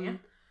good idea.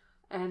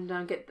 And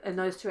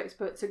those two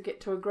experts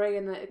get to agree,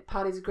 and the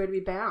parties agree to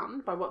be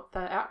bound by what the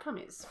outcome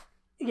is.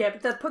 Yeah,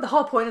 but the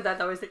whole point of that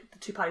though is that the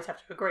two parties have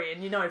to agree,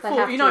 and you know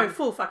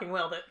full fucking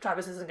well that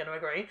Travis isn't going to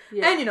agree,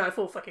 and you know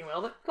full fucking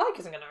well that Blake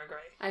isn't going to agree.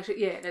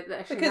 Actually, yeah,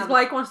 Because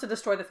Blake wants to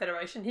destroy the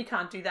Federation, he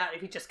can't do that if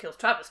he just kills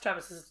Travis.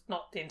 Travis is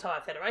not the entire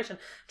Federation.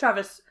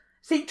 Travis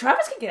can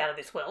get out of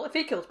this well if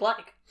he kills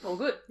Blake. All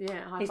good.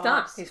 Yeah, high he's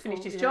fives. done. He's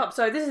finished his Yeah. job.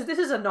 So this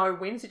is a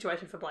no-win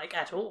situation for Blake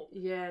at all.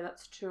 Yeah,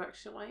 that's true,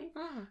 actually.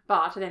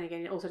 But then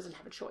again, it also doesn't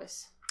have a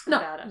choice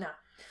about it. No.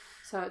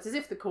 So it's as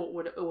if the court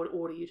would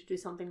order you to do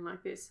something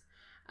like this.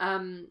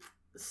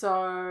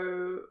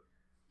 So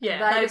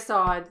Yeah, they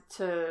decide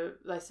to.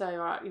 They say,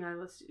 all right,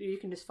 you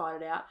can just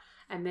fight it out.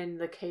 And then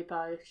the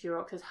keeper,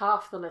 Xerox, says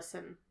half the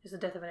lesson is the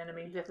death of an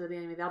enemy. the death of the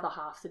enemy, the other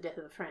half's the death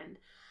of a friend.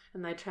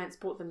 And they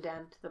transport them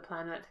down to the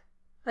planet.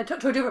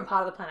 To a different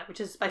part of the planet, which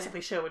is basically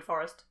Sherwood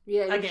Forest.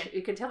 Yeah, Again.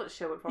 you can tell it's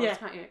Sherwood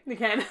Forest, can't you? You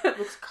can. It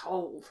looks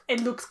cold.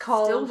 It looks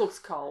cold. Still looks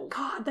cold.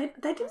 God, they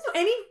didn't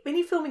do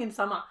any filming in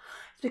summer.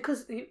 It's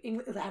because they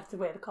have to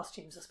wear the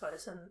costumes, I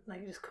suppose, and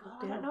they just come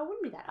I don't know, it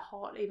wouldn't be that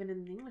hot even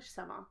in the English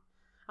summer.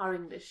 Our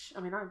English, I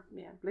mean, I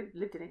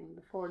lived in England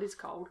before. It is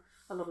cold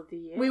a lot of the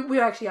year. We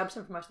were actually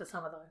absent for most of the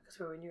summer, though, because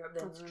we were in Europe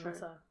then. That's true.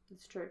 So.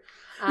 That's true.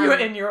 You were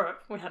in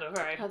Europe. We had a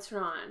very That's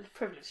right.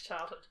 privileged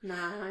childhood. No,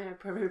 yeah,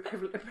 very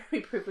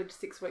privileged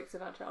 6 weeks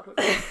of our childhood.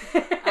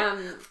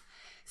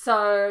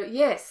 So,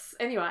 yes,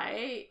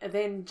 anyway,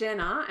 then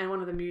Jenna and one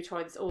of the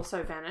mutoids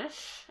also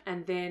vanish,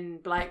 and then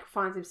Blake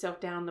finds himself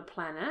down on the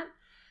planet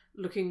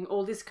looking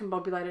all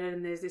discombobulated,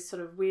 and there's this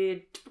sort of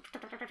weird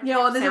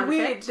Yeah, there's a sound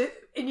weird... effect.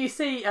 And you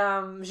see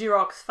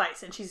Xerox's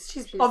face, and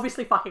she's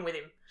obviously fucking with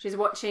him. She's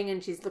watching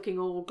and she's looking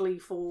all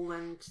gleeful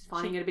and she's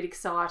finding it a bit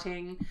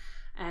exciting.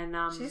 And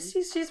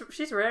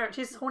she's rare.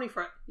 She's horny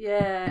for it.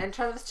 yeah, and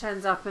Travis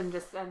turns up and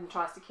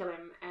tries to kill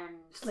him,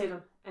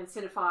 and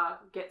Cinefire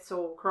gets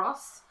all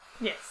cross.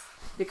 Yes.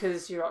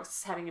 Because Xerox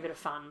is having a bit of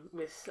fun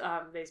with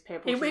these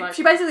people.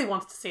 She basically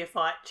wants to see a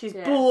fight. She's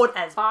bored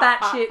as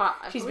batshit.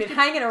 She's been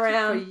hanging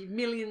around for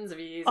millions of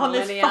years on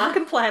this millennia.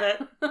 fucking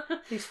planet.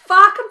 This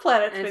fucking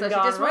planet's And been so she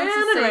going just wants round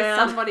to and see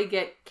round. somebody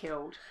get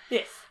killed.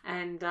 Yes.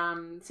 And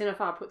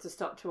Cinefire puts a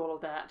stop to all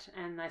of that,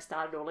 and they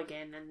start it all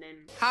again. And then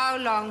How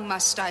long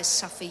must I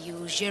suffer you,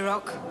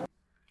 Xerox?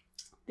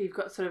 you've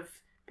got sort of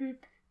boop,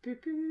 boop,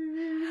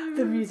 boop,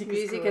 The music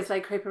is good. as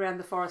they creep around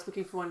the forest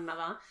looking for one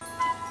another.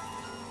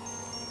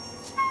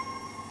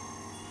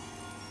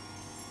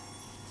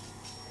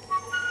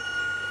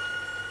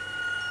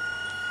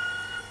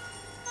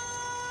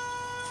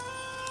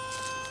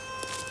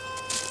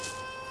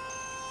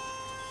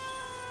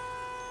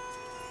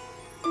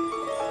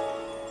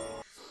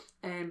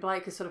 And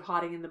Blake is sort of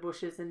hiding in the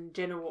bushes, and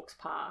Jenna walks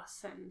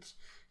past, and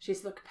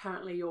she's like,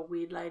 apparently your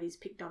weird lady's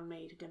picked on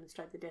me to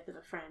demonstrate the death of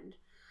a friend.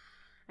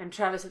 And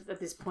Travis at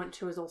this point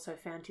too has also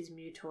found his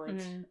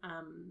mutoid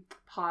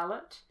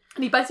pilot.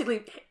 And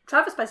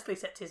Travis basically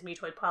sets his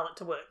mutoid pilot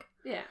to work.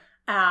 Yeah.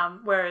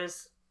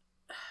 Whereas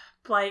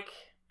Blake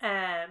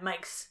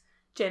makes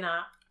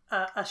Jenna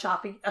a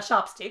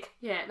sharp stick.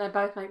 Yeah, they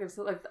both make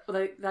themselves.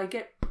 They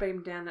get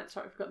beamed down. That's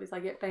right, I forgot this.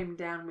 They get beamed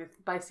down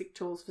with basic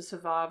tools for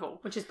survival,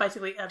 Which is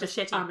basically a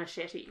machete. A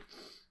machete.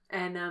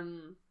 And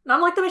And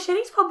I'm like, the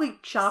machete's probably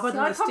sharper so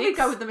than the I'd probably sticks.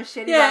 go with the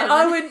machete. Yeah,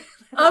 rather than-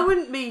 I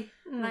wouldn't be.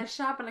 And they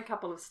sharpen a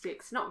couple of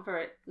sticks, not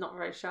very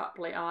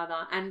sharply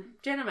either. And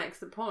Jenna makes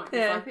the point. It's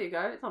Yeah. like, there you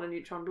go. It's not a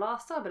neutron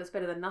blaster, but it's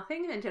better than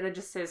nothing. And Jenna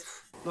just says,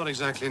 Not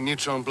exactly a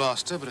neutron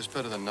blaster, but it's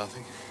better than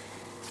nothing.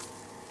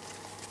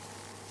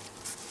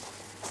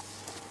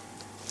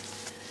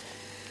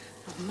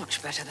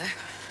 Much better, though.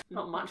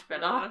 not much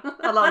better.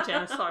 I love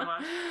Jenna so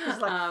much. It's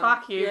like,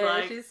 fuck you, yeah,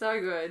 Blake. she's so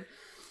good.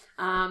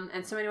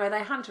 And so anyway,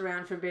 they hunt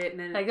around for a bit, and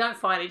then They don't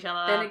fight each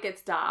other. then it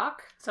gets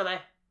dark. So they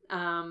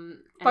Both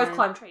both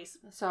climb trees.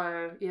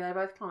 So yeah, they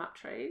both climb up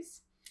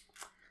trees.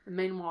 And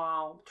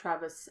meanwhile,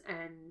 Travis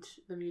and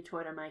the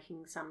mutoid are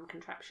making some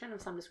contraption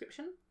of some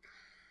description,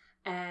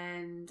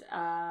 and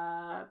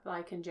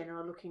Blake and Jenna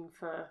are looking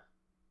for.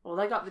 Well,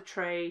 they got the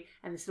tree,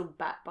 and this little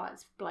bat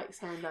bites Blake's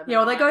hand over. Yeah,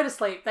 well, they go to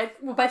sleep.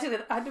 Basically,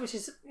 which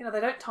is, they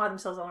don't tie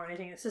themselves on or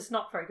anything. It's just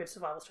not very good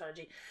survival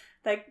strategy.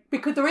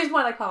 Because the reason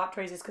why they climb up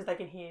trees is because they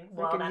can hear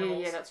wild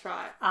animals. Yeah, that's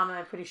right. And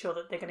they're pretty sure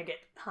that they're going to get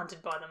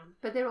hunted by them.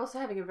 But they're also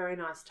having a very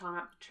nice time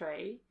up the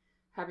tree,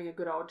 having a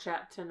good old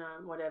chat and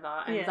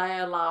whatever, and Yeah. they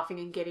are laughing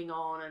and getting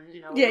on, and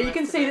all Yeah, the you rest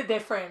can of see it. that they're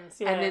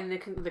friends. Yeah. And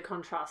then the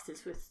contrast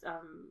is with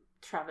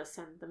Travis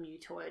and the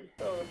mutoid,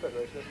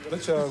 The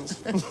chance.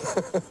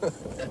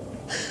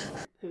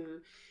 who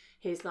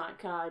he's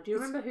like, do you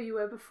remember who you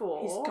were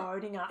before? He's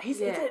goading up.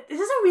 Yeah. This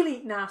is a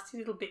really nasty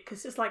little bit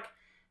because it's like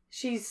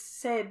she's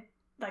said,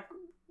 like,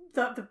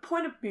 the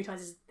point of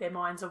mutites is their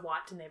minds are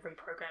wiped and they're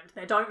reprogrammed.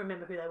 They don't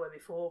remember who they were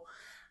before.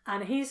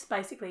 And he's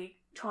basically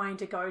trying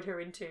to goad her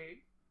into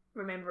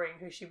remembering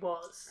who she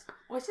was.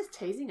 Well, he's just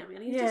teasing him.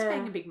 He's just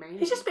being a big meanie.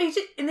 He's just,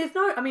 and there's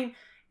no, I mean,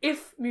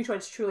 if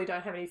mutoids truly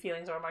don't have any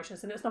feelings or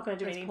emotions, then it's not going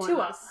to do It's anything to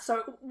pointless. us.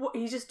 So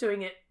he's just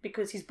doing it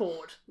because he's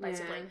bored,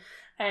 basically.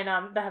 And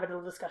they have a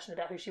little discussion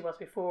about who she was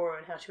before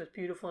and how she was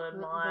beautiful and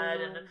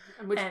admired.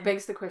 And which and-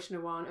 begs the question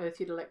of why on earth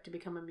you'd elect to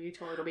become a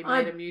mutoid or be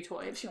made a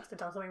mutoid. She must have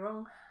done something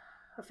wrong.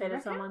 Offended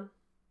reckon? someone.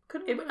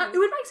 It would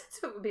make sense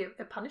if it would be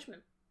a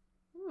punishment.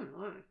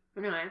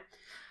 Anyway,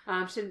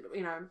 she,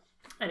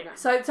 Anyway,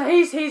 so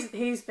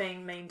he's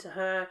being mean to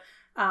her.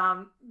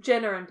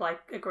 Jenna and Blake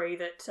agree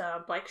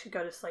that Blake should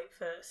go to sleep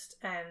first,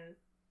 and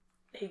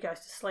he goes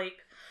to sleep.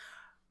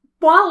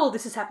 While all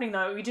this is happening,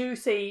 though, we do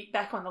see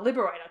back on the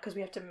Liberator, because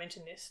we have to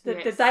mention this,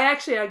 that they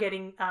actually are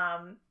getting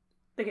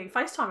they're getting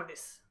FaceTime of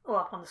this. all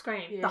up on the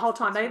screen Yes, the whole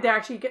time. that's right. They're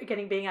actually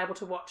being able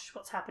to watch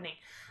what's happening.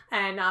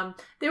 And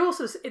they're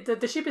also,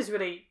 the ship has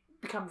really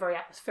become very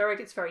atmospheric.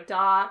 It's very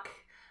dark.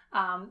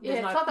 Yeah,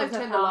 it's like they've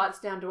turned the lights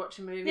down to watch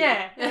a movie.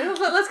 Yeah,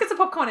 let's get some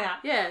popcorn out.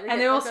 Yeah, and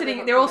they're all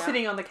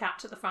sitting on the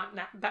couch at the front,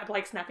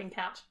 Blake's napping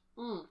couch,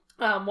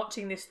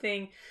 watching this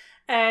thing.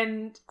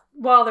 And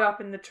while they're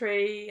up in the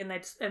tree, and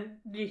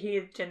you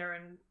hear Jenna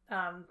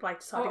and Blake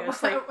decide to go to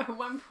sleep. At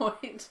one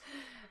point,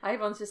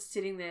 Avon's just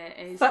sitting there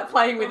and he's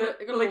playing with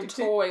got it, a little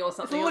toy or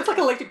something. It looks like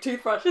an electric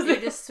toothbrush, isn't He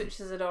it? just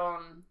switches it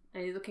on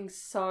and he's looking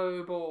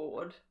so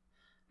bored.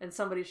 And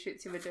somebody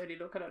shoots him a dirty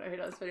look. I don't know who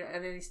does, but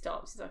and then he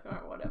stops. He's like, "All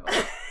right, whatever."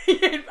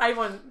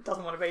 Avon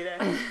doesn't want to be there.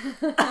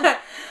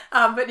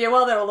 But yeah,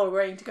 while they're all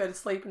agreeing to go to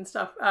sleep and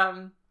stuff,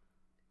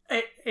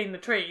 in the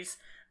trees,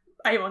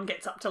 Avon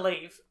gets up to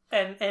leave,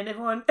 and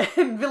everyone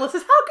and Villa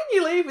says, "How can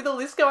you leave with all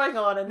this going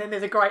on?" And then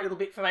there's a great little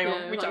bit from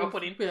Avon, which I'll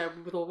put in. Yeah,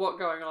 with all what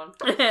going on.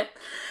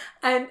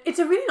 And it's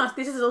a really nice.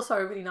 This is also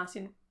a really nice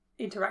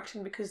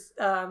interaction because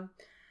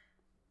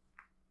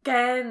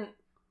Gan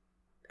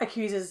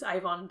accuses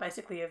Avon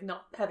basically of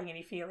not having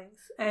any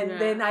feelings,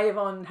 and then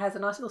Avon has a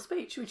nice little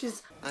speech, which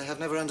is, I have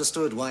never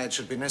understood why it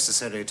should be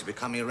necessary to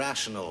become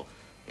irrational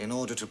in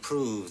order to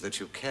prove that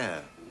you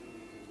care,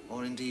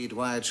 or indeed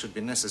why it should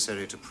be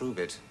necessary to prove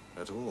it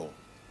at all.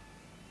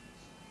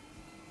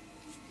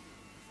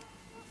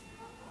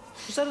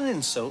 Was that an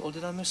insult, or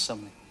did I miss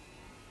something?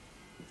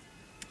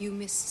 You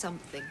missed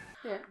something.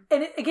 Yeah.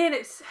 and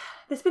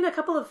there's been a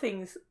couple of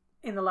things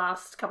in the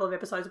last couple of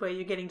episodes where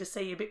you're getting to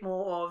see a bit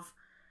more of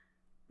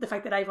the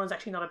fact that Avon's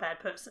actually not a bad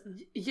person.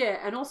 Yeah,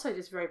 and also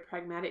just very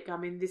pragmatic. I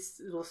mean, this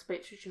little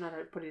speech, which I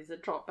don't put it as a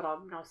drop, but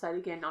I'll say it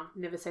again, I've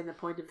never seen the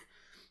point of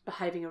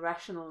behaving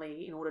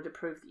irrationally in order to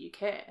prove that you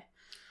care.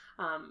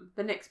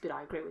 The next bit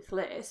I agree with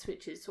less,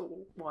 which is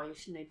why you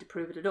should need to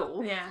prove it at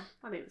all. Yeah.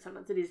 I think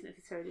sometimes it is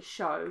necessary to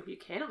show you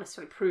care, not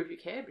necessarily prove you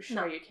care, but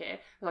show you care.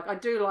 Like, I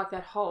do like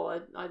that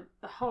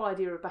the whole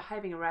idea of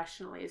behaving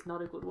irrationally is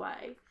not a good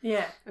way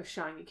of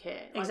showing you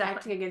care. Like, Exactly.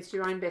 acting against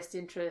your own best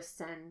interests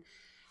and,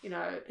 You're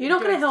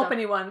not going to help stuff.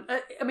 anyone.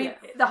 I mean,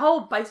 the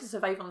whole basis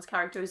of Avon's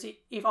character is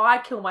if I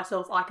kill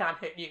myself, I can't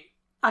hurt you.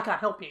 I can't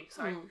help you.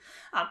 Sorry.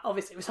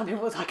 Obviously, with some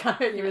people, it's I can't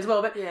hurt you as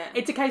well. But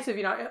it's a case of,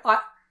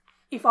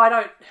 if I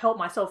don't help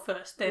myself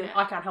first, then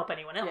I can't help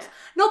anyone else. Yeah.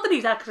 Not that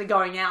he's actually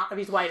going out of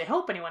his way to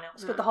help anyone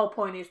else, but the whole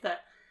point is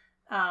that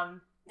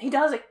he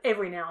does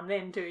every now and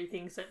then do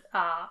things that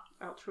are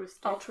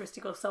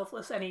altruistic or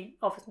selfless, and he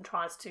often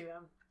tries to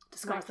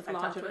disguise the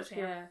fact of it.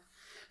 Yeah.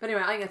 But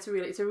anyway, I think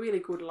it's a really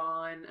good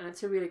line, and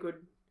it's a really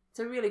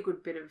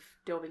good bit of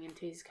delving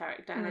into his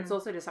character, and it's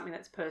also just something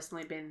that's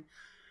personally been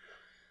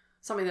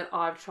something that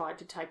I've tried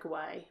to take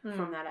away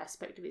from that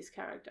aspect of his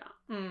character.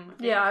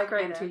 I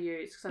agree. And to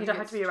use. You don't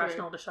have to be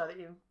irrational to show that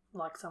you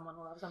like someone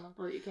or love someone.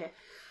 Or that you care.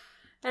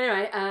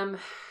 Anyway, and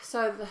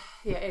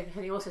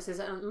he also says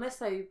that unless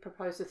they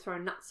propose to throw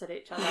nuts at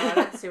each other, I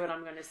don't see what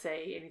I'm going to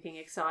see, anything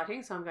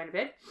exciting, so I'm going to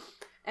bed.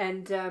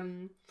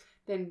 And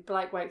then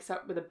Blake wakes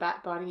up with a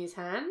bat biting his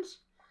hand,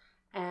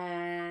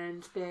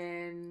 and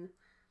then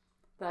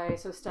they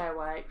sort of stay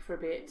awake for a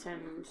bit,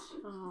 and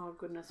oh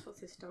goodness, what's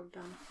this dog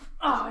done?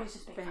 Oh, he's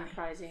just Being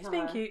crazy. He's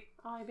being cute.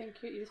 Oh, you've been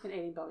cute. You've just been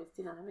eating Bobby's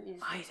dinner, haven't you?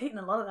 Oh, he's eating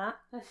a lot of that.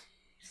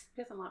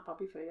 He doesn't like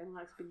puppy food. He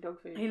likes big dog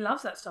food. He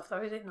loves that stuff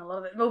though. He's eating a lot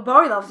of it. Well,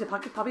 Bowie loves the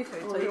puppy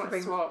food, so he you can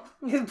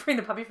might bring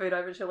the puppy food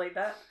over and she'll eat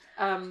that.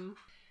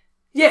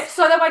 Yeah.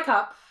 So they wake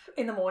up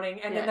in the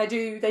morning and then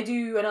they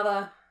do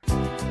another.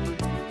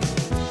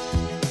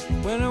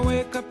 When I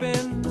wake up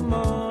in the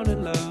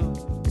morning, love,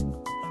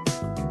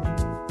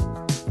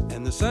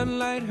 and the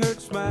sunlight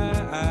hurts my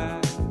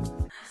eyes.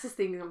 It's this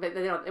thing,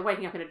 they're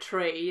waking up in a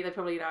tree. They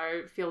probably,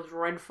 feel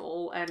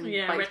dreadful. And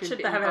Wretched.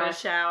 They haven't had a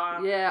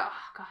shower. Yeah. Oh,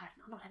 God,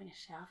 I'm not having a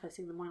shower first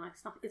thing in the morning. Like,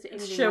 is it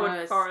anything Sherwood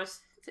worse?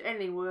 Forest. Is it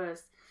anything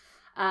worse?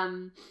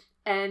 And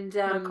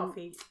no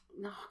coffee.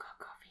 No, God,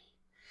 coffee.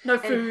 No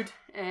food.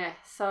 Yeah.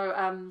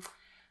 So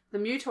the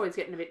Mutoid's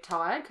getting a bit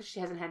tired because she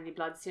hasn't had any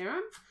blood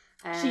serum.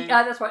 And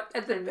That's right.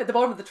 At the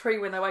bottom of the tree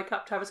when they wake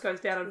up, Travis goes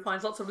down and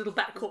finds lots of little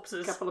bat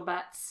corpses. a couple of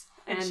bats.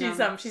 And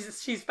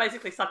she's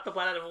basically sucked the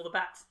blood out of all the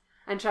bats.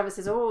 And Travis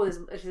says, there's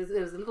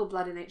a little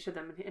blood in each of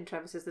them. And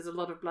Travis says, there's a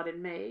lot of blood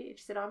in me. And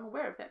she said, I'm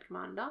aware of that,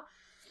 Commander.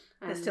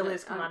 And there still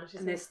is, Commander.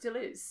 And there still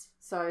is.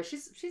 So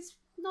she's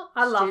not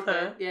I love stupid.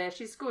 her. Yeah,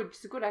 she's good.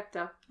 She's a good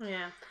actor.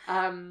 Yeah.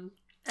 And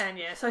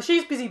so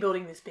she's busy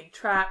building this big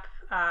trap.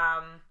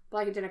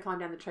 Blake and Jenna climb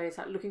down the tree and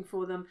start looking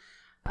for them.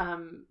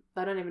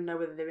 They don't even know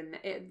whether they're in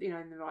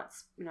the right,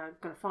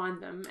 going to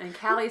find them. And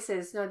Callie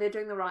says, no, they're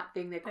doing the right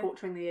thing. They're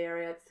quartering the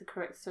area. It's the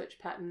correct search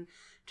pattern.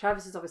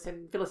 Travis is obviously,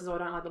 Phyllis says, I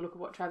don't like the look of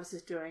what Travis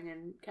is doing.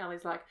 And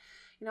Callie's like,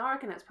 I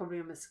reckon that's probably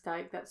a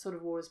mistake. That sort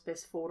of war is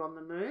best fought on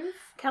the move.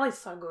 Callie's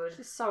so good.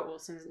 She's so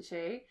awesome, isn't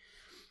she?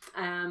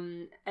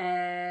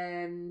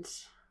 And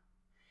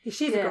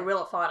she's a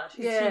guerrilla fighter.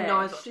 She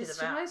knows what she's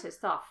about. She knows her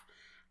stuff.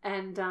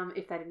 And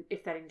if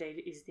that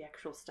indeed is the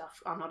actual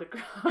stuff, I'm not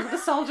a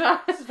soldier.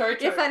 This is very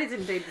true. If that is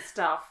indeed the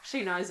stuff,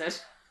 she knows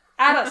it.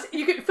 Add us.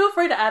 You can feel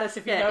free to add us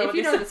if you know. if what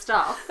you this know the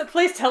stuff. But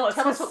please tell us.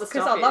 Tell us what the stuff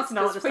is. Because I'd love to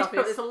know what the 'cause stuff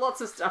is. There's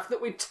lots of stuff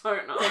that we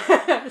don't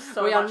know.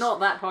 So we are much. not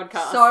that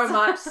podcast. So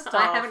much stuff.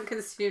 I haven't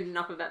consumed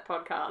enough of that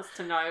podcast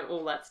to know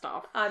all that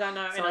stuff. I don't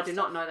know. So I enough do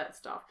stuff. not know that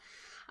stuff.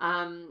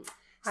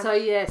 So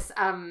yes,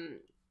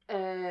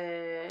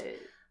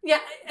 Yeah,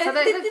 So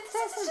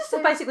it's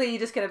just basically you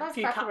just get a they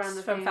few faff around cuts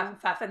the from thing. Faff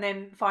and Faff, and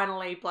then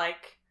finally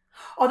Blake.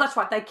 Oh, that's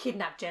right. They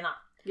kidnap Jenna.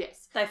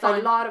 yes, They they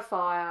find- light a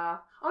fire.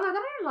 Oh no, they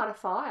don't even light a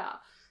fire.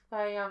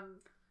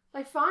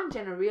 They find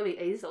Jenna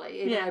really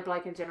easily, even though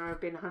Blake and Jenna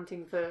have been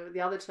hunting for the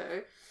other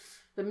two.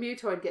 The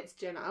mutoid gets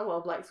Jenna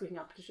while Blake's looking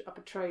up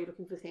a tree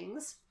looking for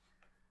things.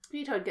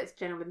 Mutoid gets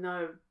Jenna with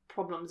no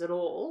problems at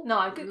all. No,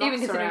 Knocks even her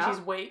considering out.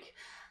 she's weak,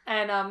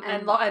 and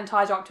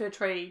ties her up to a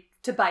tree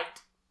to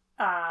bait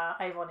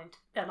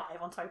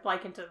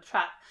Blake into the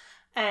trap,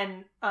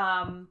 and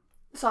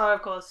so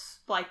of course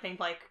Blake being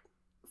Blake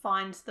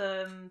finds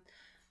them,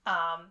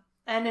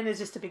 and then there's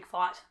just a big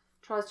fight.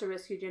 Tries to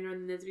rescue Jenna,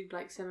 and then there's a big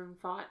Blake Seven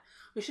fight.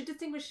 We should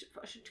distinguish.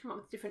 I should come up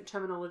with different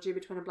terminology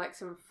between a Blake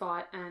Seven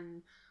fight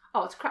and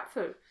it's crap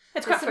food.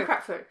 It's There's crap some food.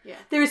 crap food. Yeah.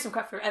 There is some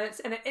crap food, and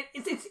it's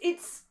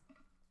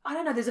I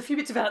don't know. There's a few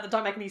bits about it that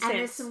don't make any And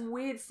there's sense. some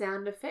weird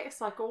sound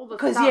effects, like all the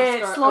Because stuff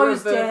it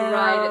slows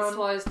down. It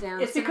slows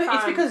down. It's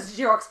because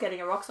Xerox getting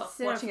a rocks off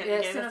watching it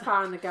again.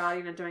 Cinefar and the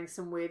Guardian are doing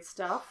some weird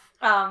stuff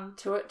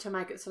to it to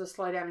make it sort of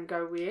slow down and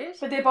go weird.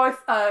 But they're both.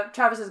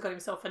 Travis has got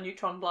himself a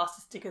neutron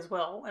blaster stick as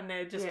well, and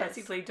they're just Yes.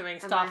 basically doing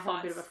And star they have a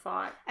fights. bit of a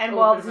fight. And Or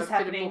while a bit this is of a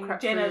bit of more happening,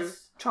 crap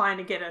Jenna's trying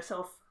to get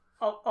herself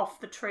off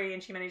the tree,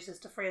 and she manages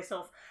to free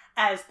herself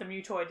as the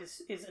mutoid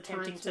is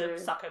attempting to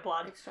suck her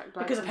blood, extract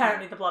blood because from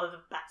apparently her. the blood of the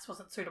bats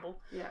wasn't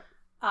suitable. Yeah.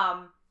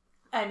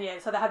 And yeah,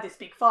 so they had this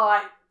big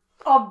fight.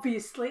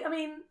 Obviously, I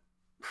mean,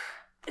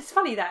 it's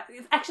funny that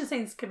action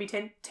scenes can be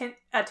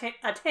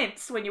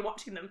tense when you're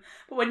watching them,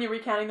 but when you're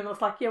recounting them,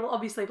 it's like, yeah, well,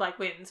 obviously Blake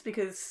wins,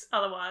 because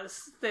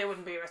otherwise there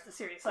wouldn't be a rest of the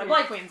series. So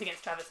Blake wins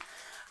against Travis.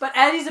 But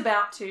as he's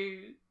about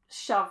to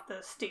shove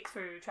the stick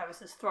through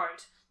Travis's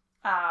throat,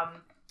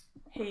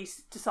 he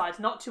decides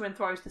not to and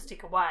throws the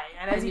stick away.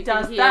 And as he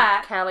does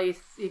that,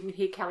 you can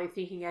hear Callie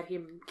thinking at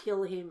him,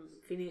 kill him,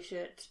 finish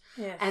it.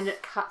 yes. And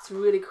it cuts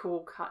really cool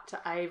cut to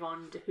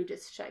Avon, who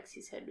just shakes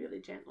his head really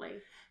gently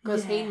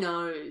because he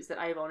knows that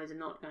Avon is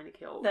not going to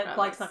kill that Travis.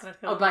 Blake's not going to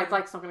kill him.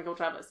 Blake's not going to kill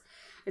Travis.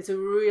 It's a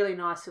really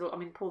nice little. I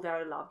mean, Paul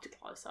Darrow loved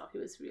close up. He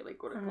was really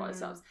good at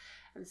close ups.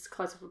 And this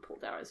close up of Paul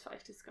Darrow's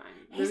face just going.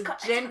 He's The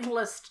got-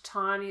 gentlest,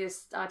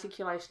 tiniest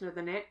articulation of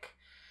the neck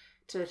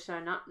to show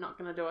not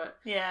going to do it.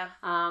 Yeah.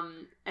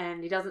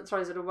 And he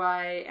throws it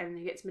away, and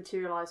he gets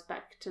materialised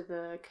back to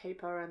the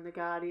Keeper and the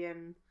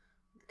Guardian.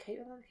 The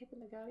Keeper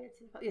and the Guardian?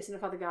 Yes,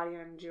 Cinefar the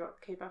Guardian and Xerox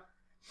the Keeper.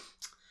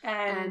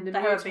 And the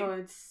they have a big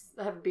Mutoids,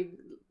 they have a big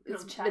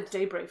little it's chat. a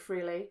debrief,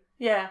 really.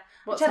 Yeah.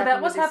 What's Chat about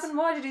happened what's with this- happened,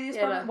 why did you do this,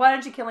 Yeah, why, like- why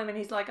don't you kill him? And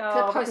he's like, The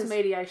oh, because-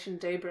 post-mediation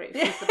debrief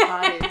with the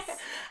parties.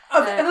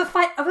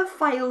 of a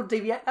failed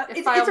mediation.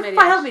 It's failed a mediation.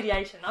 failed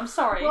mediation. I'm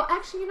sorry. Well,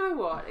 actually, you know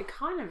what? It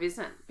kind of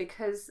isn't,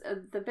 because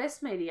the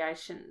best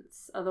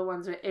mediations are the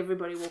ones where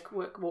everybody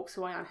walks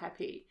away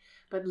unhappy,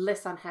 but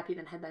less unhappy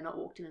than had they not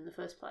walked in the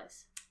first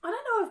place. I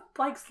don't know if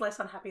Blake's less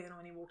unhappy than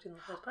when he walked in the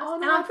first place. Oh,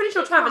 and no, I'm pretty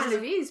sure he Travis kind is.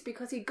 of is,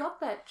 because he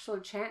got that sort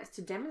of chance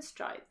to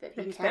demonstrate that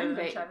he he's can better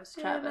than beat Travis.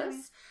 Travis. Yeah,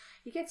 maybe.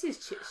 He gets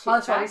his ship Oh,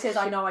 that's right. He back, says,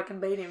 "I know I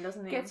can beat him,"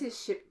 doesn't he? Gets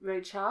his ship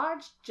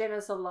recharged.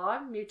 Jenna's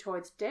alive.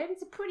 Mutoid's dead.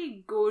 It's a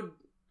pretty good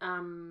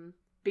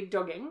big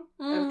dogging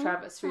of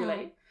Travis,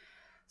 really.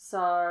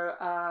 So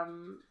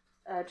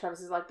Travis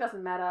is like,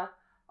 doesn't matter.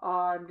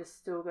 I'm just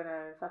still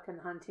gonna fucking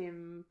hunt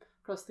him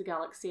across the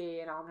galaxy,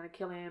 and I'm gonna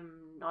kill him.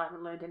 I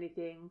haven't learned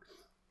anything.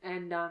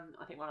 And I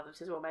think one of them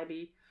says, well,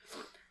 maybe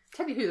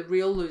tell you who the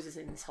real losers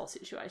in this whole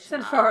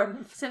situation are.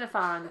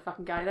 Cinefar and the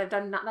fucking Guardian. They've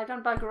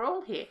done bugger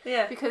all here.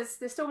 Yeah. Because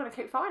they're still going to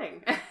keep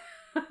fighting.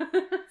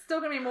 Still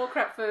going to be more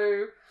crap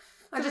food.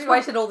 I just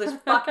wasted all this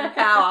fucking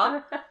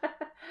power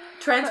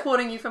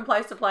transporting you from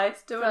place to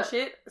place, doing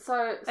shit.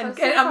 So And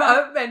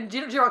Cinefar-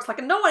 Xerox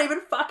like, no one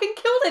even fucking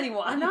killed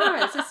anyone. I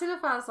know. So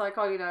Cinefar's like,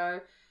 oh, you know,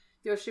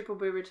 your ship will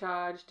be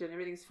recharged and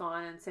everything's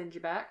fine and send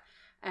you back.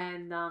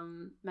 And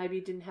maybe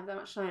you didn't have that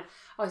much time.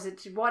 I said,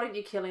 why didn't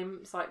you kill him?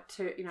 It's like, I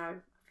forget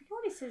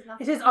what he says.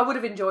 He says, I would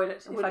have enjoyed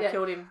it if I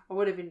killed him. I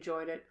would have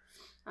enjoyed it.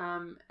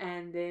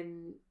 And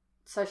then,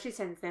 so she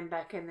sends them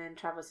back, and then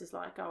Travis is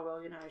like, oh,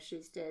 well, you know,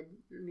 she's dead.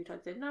 And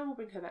Mutoid said, no, we'll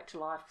bring her back to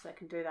life because they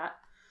can do that.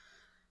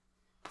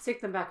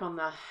 Stick them back on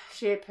the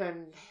ship,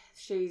 and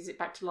she's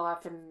back to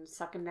life and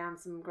sucking down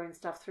some green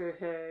stuff through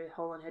her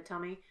hole in her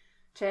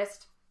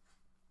chest.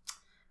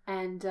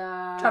 And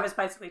Travis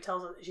basically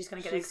tells her that she's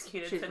going to get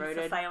executed she's for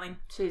rooted. failing.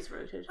 She's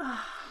rooted.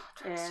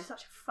 Travis Yeah. is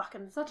such a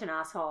fucking Such an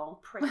asshole.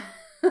 prick.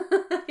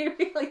 He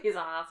really is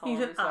an asshole. He's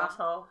an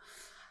asshole.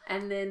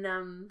 And then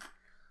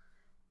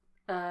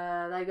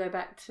they go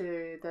back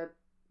to the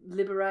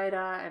Liberator,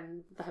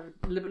 and they have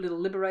a little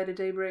Liberator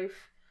debrief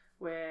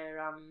where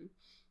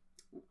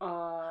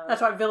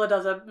That's right. Villa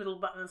does a little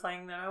button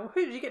saying, "No,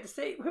 who did you get to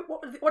see?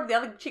 What are the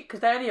other chick?" Because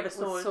they only ever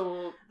saw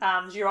saw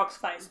Xerox's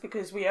face,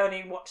 because we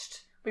only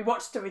watched we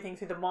watched everything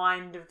through the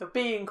mind of the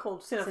being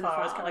called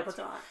Cinephile, as Kelly puts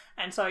it. Right.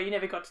 And so they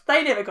never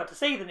got to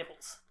see the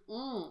nipples.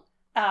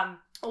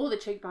 All the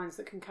cheekbones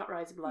that can cut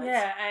razor blades.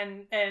 Yeah,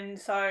 and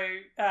so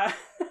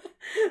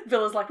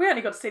Villa's like, we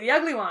only got to see the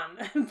ugly one.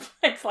 And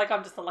Blake's like,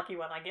 I'm just the lucky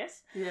one, I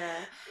guess. Yeah.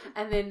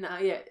 And then,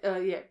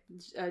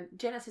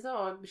 Jenna says,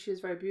 oh, she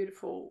was very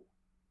beautiful.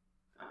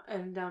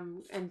 And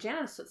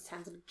Jenna sort of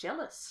sounds a bit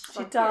jealous.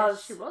 She does.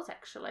 Yeah, she was,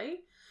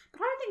 actually.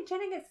 But I don't think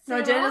Jenna gets to see No,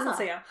 her Jenna either. doesn't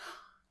see her.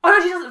 Oh, no,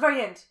 she does at the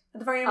very end. At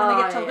the very end when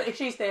they get teleported. yeah.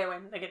 She's there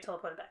when they get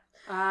teleported back.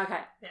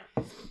 Okay. Yeah.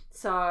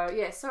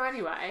 So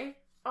anyway,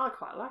 I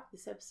quite like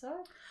this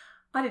episode.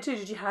 I did too.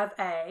 Did you have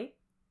a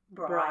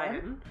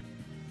Brian?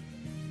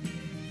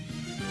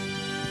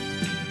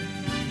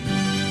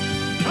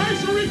 I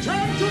shall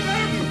return to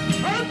them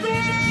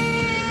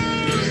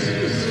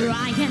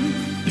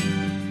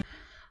Brian.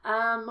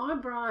 My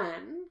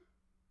Brian.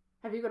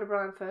 Have you got a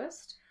Brian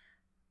first?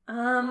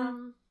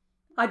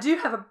 I do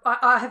have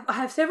I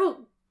have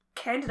several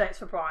candidates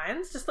for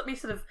Brian's. Just let me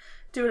sort of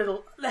do a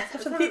little. Let's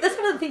have some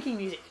thinking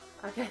music.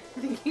 Okay,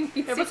 thinking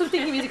music. Yeah, put some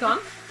thinking music on.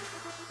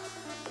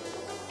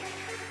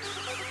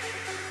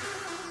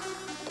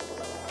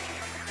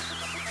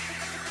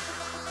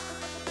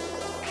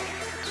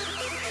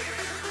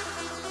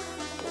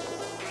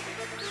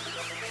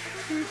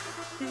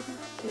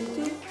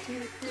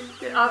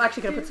 I'm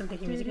actually going to put some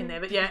thinking music in there,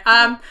 but yeah.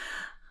 I'm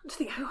just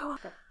thinking,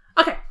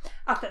 okay,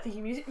 after that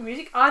thinking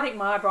music, I think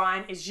my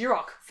Brian is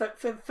Yurok for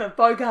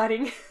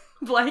bogarting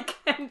Blake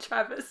and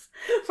Travis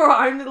for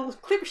her own little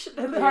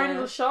her own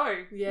little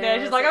show.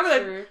 Yeah, she's like, I'm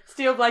going to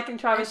steal Blake and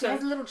Travis. And she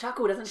has a little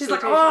chuckle, doesn't she? She's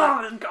like,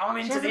 I'm into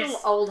she has this. A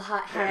little old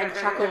hand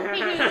chuckle.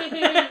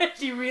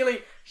 She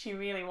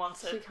really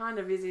wants it. She kind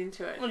of is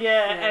into it.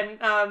 Yeah.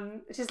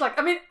 And she's like,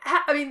 I mean,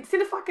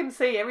 Cinefuck can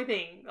see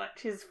everything. Like,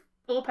 she's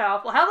all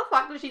powerful. How the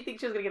fuck did she think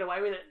she was going to get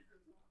away with it?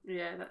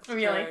 Yeah, that's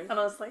really, true.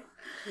 honestly.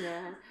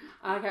 Yeah.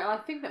 Okay, I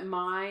think that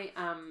my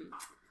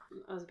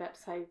I was about to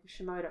say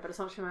Shimoda, but it's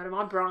not Shimoda.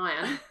 My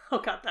Brian. I'll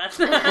cut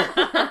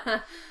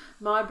that.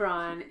 My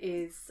Brian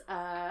is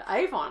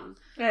Avon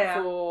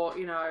for,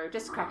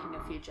 just cracking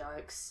a few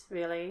jokes,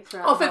 really.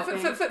 Oh,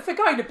 for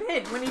going to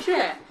bed when you should.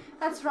 Yeah,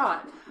 that's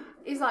right.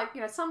 He's like,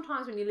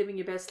 sometimes when you're living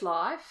your best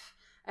life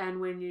and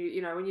when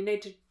when you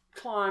need to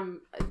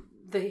climb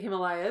the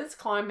Himalayas,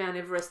 climb Mount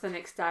Everest the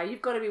next day,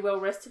 you've got to be well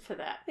rested for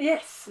that.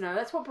 Yes.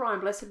 That's what Brian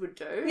Blessed would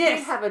do. Yes.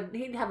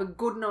 He'd have a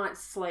good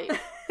night's sleep.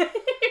 He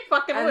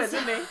fucking would,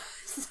 didn't he?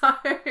 So,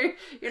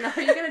 you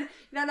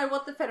don't know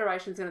what the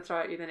Federation's going to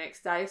throw at you the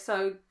next day,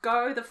 so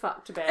go the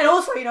fuck to bed. And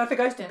also, if it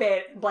goes to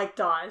bed and Blake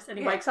dies and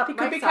he wakes up, he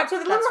could be captured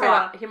with the Liberator.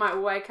 Right. He might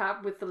wake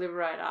up with the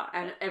Liberator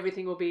and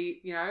everything will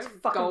be,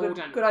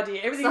 golden. Good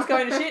idea. Everything's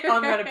going to shit,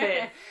 I'm going to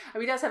bed.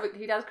 And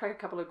he does crack a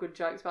couple of good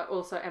jokes, but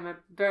also am a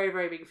very,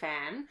 very big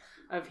fan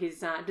of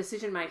his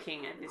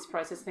decision-making and this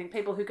process thing.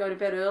 People who go to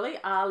bed early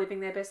are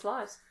living their best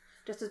lives.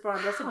 Just as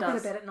Brian Blessed does. I go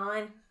to bed at 9.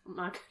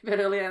 I go to bed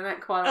earlier than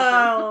that quite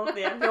often.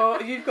 Oh,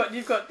 yeah.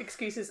 You've got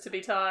excuses to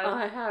be tired.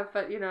 I have,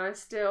 but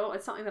still,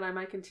 it's something that I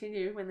may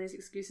continue when these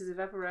excuses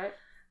evaporate.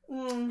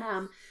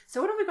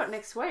 So what have we got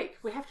next week?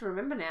 We have to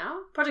remember now.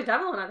 Project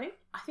Avalon, I think.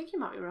 I think you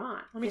might be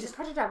right. Is it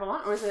Project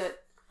Avalon or is it?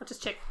 I'll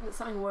just check. Is it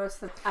something worse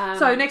than?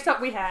 So next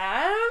up we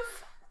have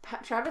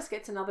Travis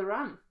gets another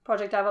run.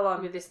 Project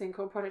Avalon. With this thing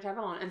called Project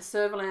Avalon. And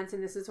Servalan's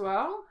in this as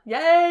well.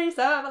 Yay,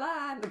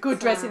 Servalan! Good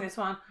dress in this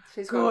one.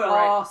 She's good.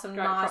 Got some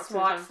nice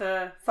white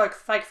fur.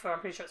 Fake fur. I'm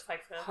pretty sure it's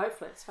fake fur.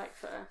 Hopefully it's fake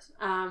fur.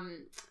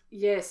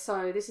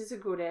 So this is a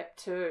good ep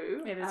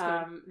too. It is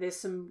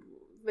good.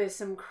 There's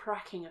some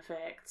cracking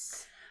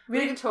effects.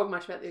 Really? We didn't talk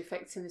much about the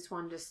effects in this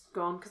one, just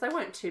gone, because they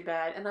weren't too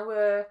bad. And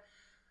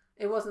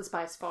it wasn't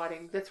space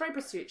fighting. The 3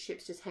 pursuit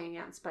ships just hanging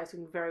out in space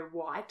looking very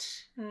white.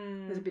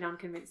 It was a bit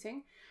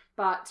unconvincing.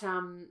 But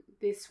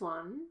this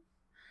one,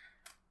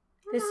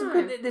 there's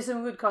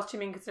some good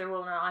costuming because they're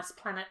all on a nice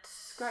planet.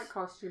 Great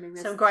costuming.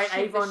 There's some great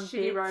Avon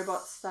shitty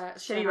robots.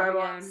 Shitty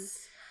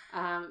robots.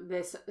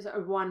 There's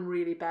one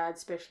really bad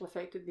special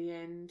effect at the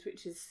end,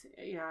 which is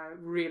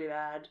really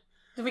bad.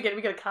 Did we get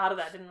a card of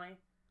that? Didn't we?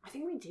 I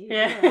think we did.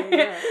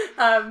 Yeah.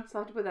 So I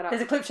have to put that up.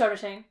 There's a clip show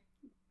machine.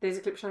 There's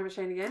a clip show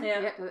machine again.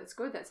 Yeah, that's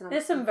good. That's another.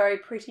 There's some very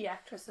pretty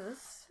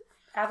actresses.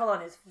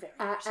 Avalon is very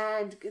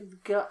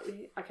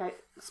okay,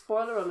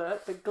 spoiler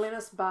alert, but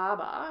Glynis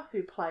Barber,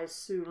 who plays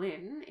Sue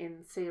Lin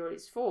in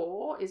Series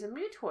 4, is a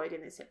mutoid in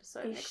this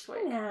episode next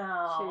week.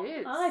 Now? She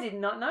is. I did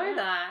not know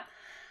that.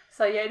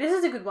 So yeah, this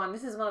is a good one.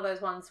 This is one of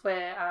those ones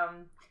where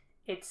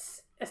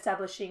it's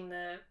establishing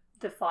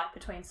the fight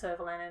between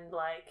Servalan and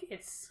Blake.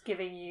 It's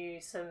giving you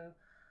some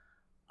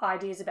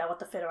ideas about what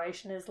the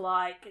Federation is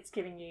like. It's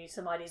giving you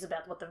some ideas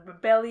about what the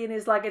rebellion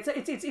is like.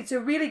 It's a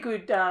really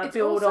good it's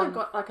build also on.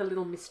 Got like a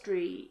little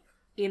mystery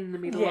in the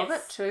middle of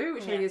it too,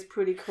 which I think is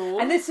pretty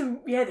cool. And there's some.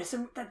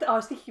 I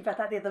was thinking about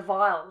that there. The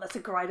vial. That's a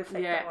great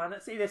effect. That one.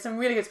 There's some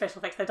really good special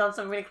effects. They've done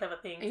some really clever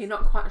things. And you're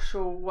not quite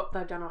sure what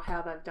they've done or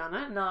how they've done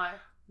it. No.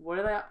 What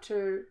are they up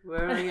to?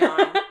 Where are they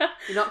going?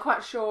 You're not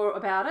quite sure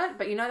about it,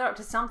 but you know they're up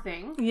to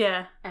something.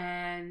 Yeah.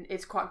 And and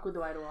it's quite good the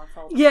way it all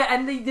unfolds. Yeah,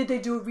 and they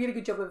do a really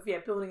good job of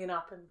building it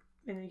up, and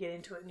then you get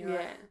into it and you're Yeah.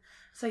 right.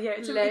 So yeah,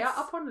 it's Layer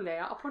upon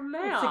layer upon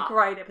layer. It's a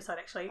great episode,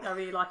 actually. I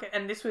really like it,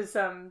 and this was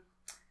I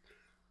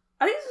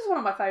think this was one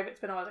of my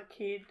favourites when I was a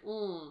kid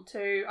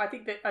too. I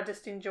think that I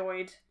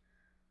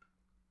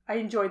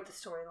enjoyed the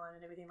storyline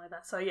and everything like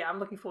that. So yeah, I'm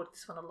looking forward to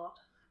this one a lot.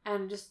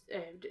 And just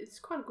it's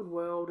quite a good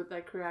world that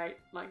they create.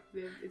 Like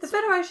The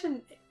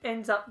Federation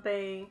ends up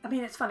being. I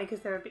mean, it's funny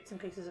because there are bits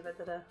and pieces of it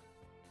that are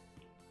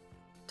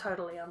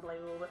totally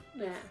unbelievable. But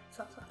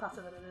some parts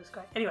of it is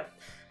great. Anyway,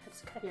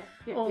 that's okay.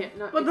 Yeah.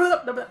 No,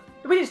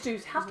 we need to do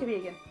housekeeping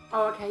again.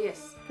 Oh, okay,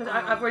 yes. Because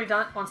I've already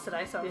done it once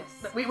today. So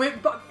yes,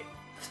 but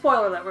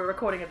spoiler alert, we're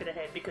recording a bit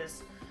ahead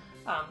because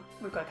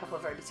we've got a couple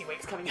of very busy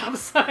weeks coming up.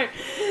 So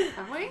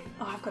have we?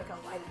 Oh, I've got to go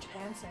away to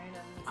Japan soon. And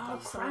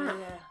stuff, crap! So,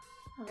 yeah.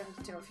 I'm going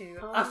to do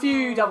a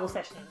few double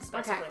sessions,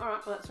 basically. Okay,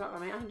 alright, well that's right by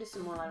me. I can do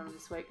some more later on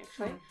this week,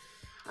 actually.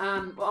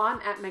 Well,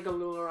 I'm at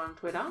Megalula on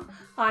Twitter.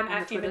 I'm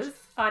at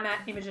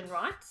Imogen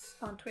Writes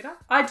on Twitter.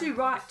 I do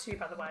write too,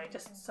 by the way,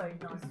 just so you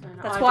know.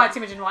 That's why it's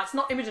Imogen Writes,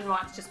 not Imogen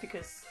Writes just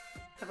because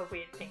of a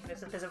weird thing.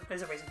 There's a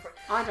reason for it.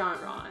 I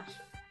don't write.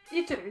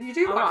 You do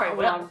write very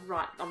well.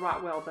 I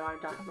write well, but I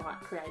don't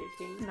write creative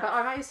things. No. But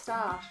I may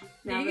start.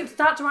 You can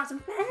start to write some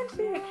fan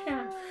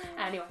fiction.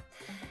 Anyway,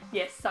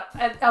 yes. So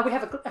we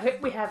have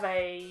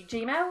a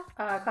Gmail,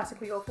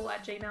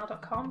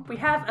 classicallyawful@gmail.com. We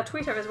have a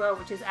Twitter as well,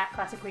 which is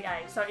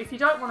 @classicallya. So if you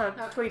don't want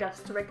to tweet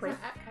us directly,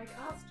 at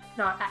Kcast.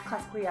 No,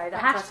 @classicallya. The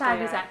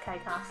hashtag is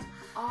 @Kcast.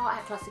 Oh,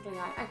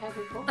 @classicallya. Okay,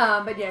 cool.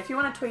 But yeah, if you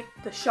want to tweet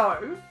the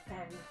show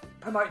and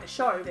promote the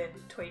show, then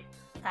tweet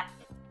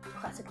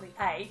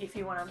 @classicallya. If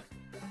you want to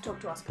talk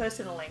to us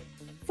personally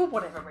for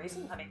whatever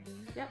reason, I mean,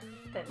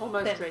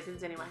 most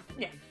reasons anyway.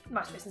 Yeah,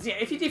 most reasons. Yeah,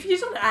 if you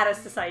just want to add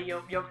us to say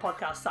your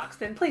podcast sucks,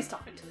 then please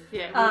don't.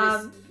 Yeah,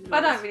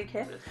 I don't really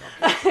care.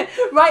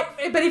 Right,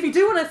 but if you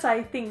do want to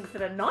say things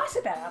that are nice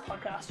about our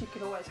podcast, you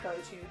can always go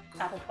to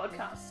Apple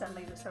Podcasts and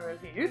leave us a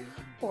review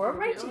or a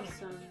rating.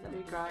 Awesome.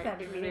 That'd be great. That'd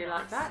be really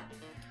like that.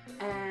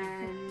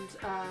 And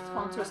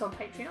sponsor us on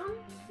Patreon.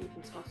 You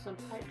can sponsor us on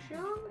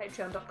Patreon.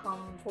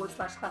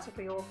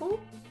 Patreon.com/classicallyawful.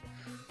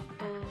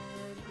 And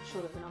I'm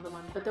sure there's another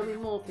one, but there'll be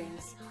more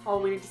things. Oh,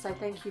 we need to say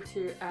thank you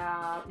to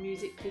our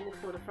music people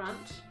for the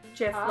front.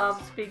 Jeff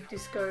loves Big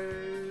Disco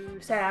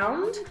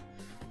Sound.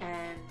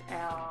 And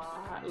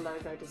our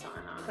logo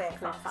designer, Claire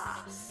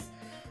Fass.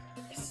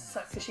 Yes,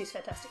 so she's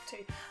fantastic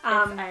too.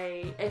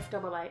 F-A-S.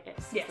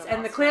 Yes,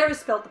 and the Claire is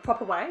spelt the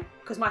proper way,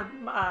 because my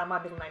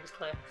middle name is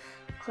Claire.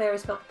 Claire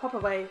is spelt the proper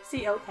way,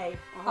 CLAIRE.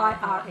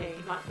 Like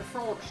the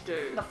French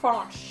do. The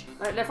French.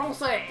 Like le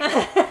Français.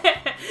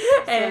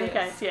 In any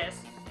case, yes.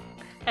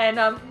 And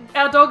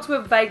our dogs were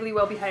vaguely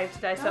well behaved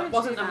today, so it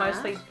wasn't a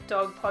mostly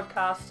dog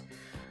podcast.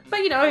 But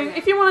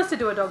if you want us to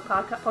do a dog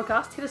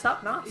podcast, hit us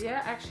up, nice.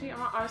 Yeah, actually,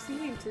 I was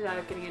thinking today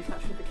of getting in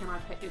touch with the Can I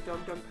Pet Your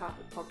Dog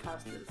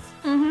podcasters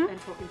and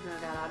talking to them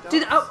about our dogs.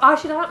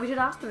 We should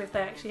ask them if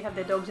they actually have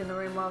their dogs in the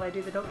room while they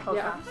do the dog podcast.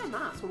 Yeah, I think they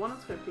must. Well,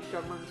 one's got a big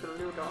dog, one's got a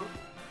little dog.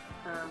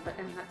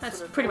 That's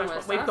sort of pretty much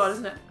what we've got,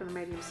 isn't it? Got a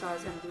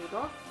medium-sized and a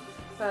little dog.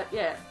 But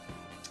yeah.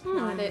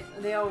 No,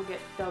 they'll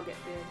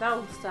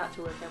start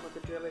to work out what the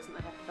drill is and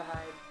they have to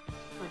behave.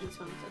 I just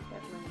want to take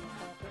that ring off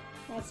carpet.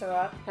 That's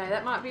alright. Okay,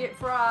 that might be it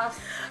for us.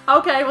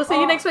 Okay, we'll see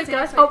you next week,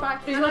 guys. Bye.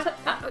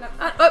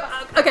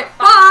 Okay,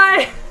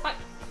 bye! Bye!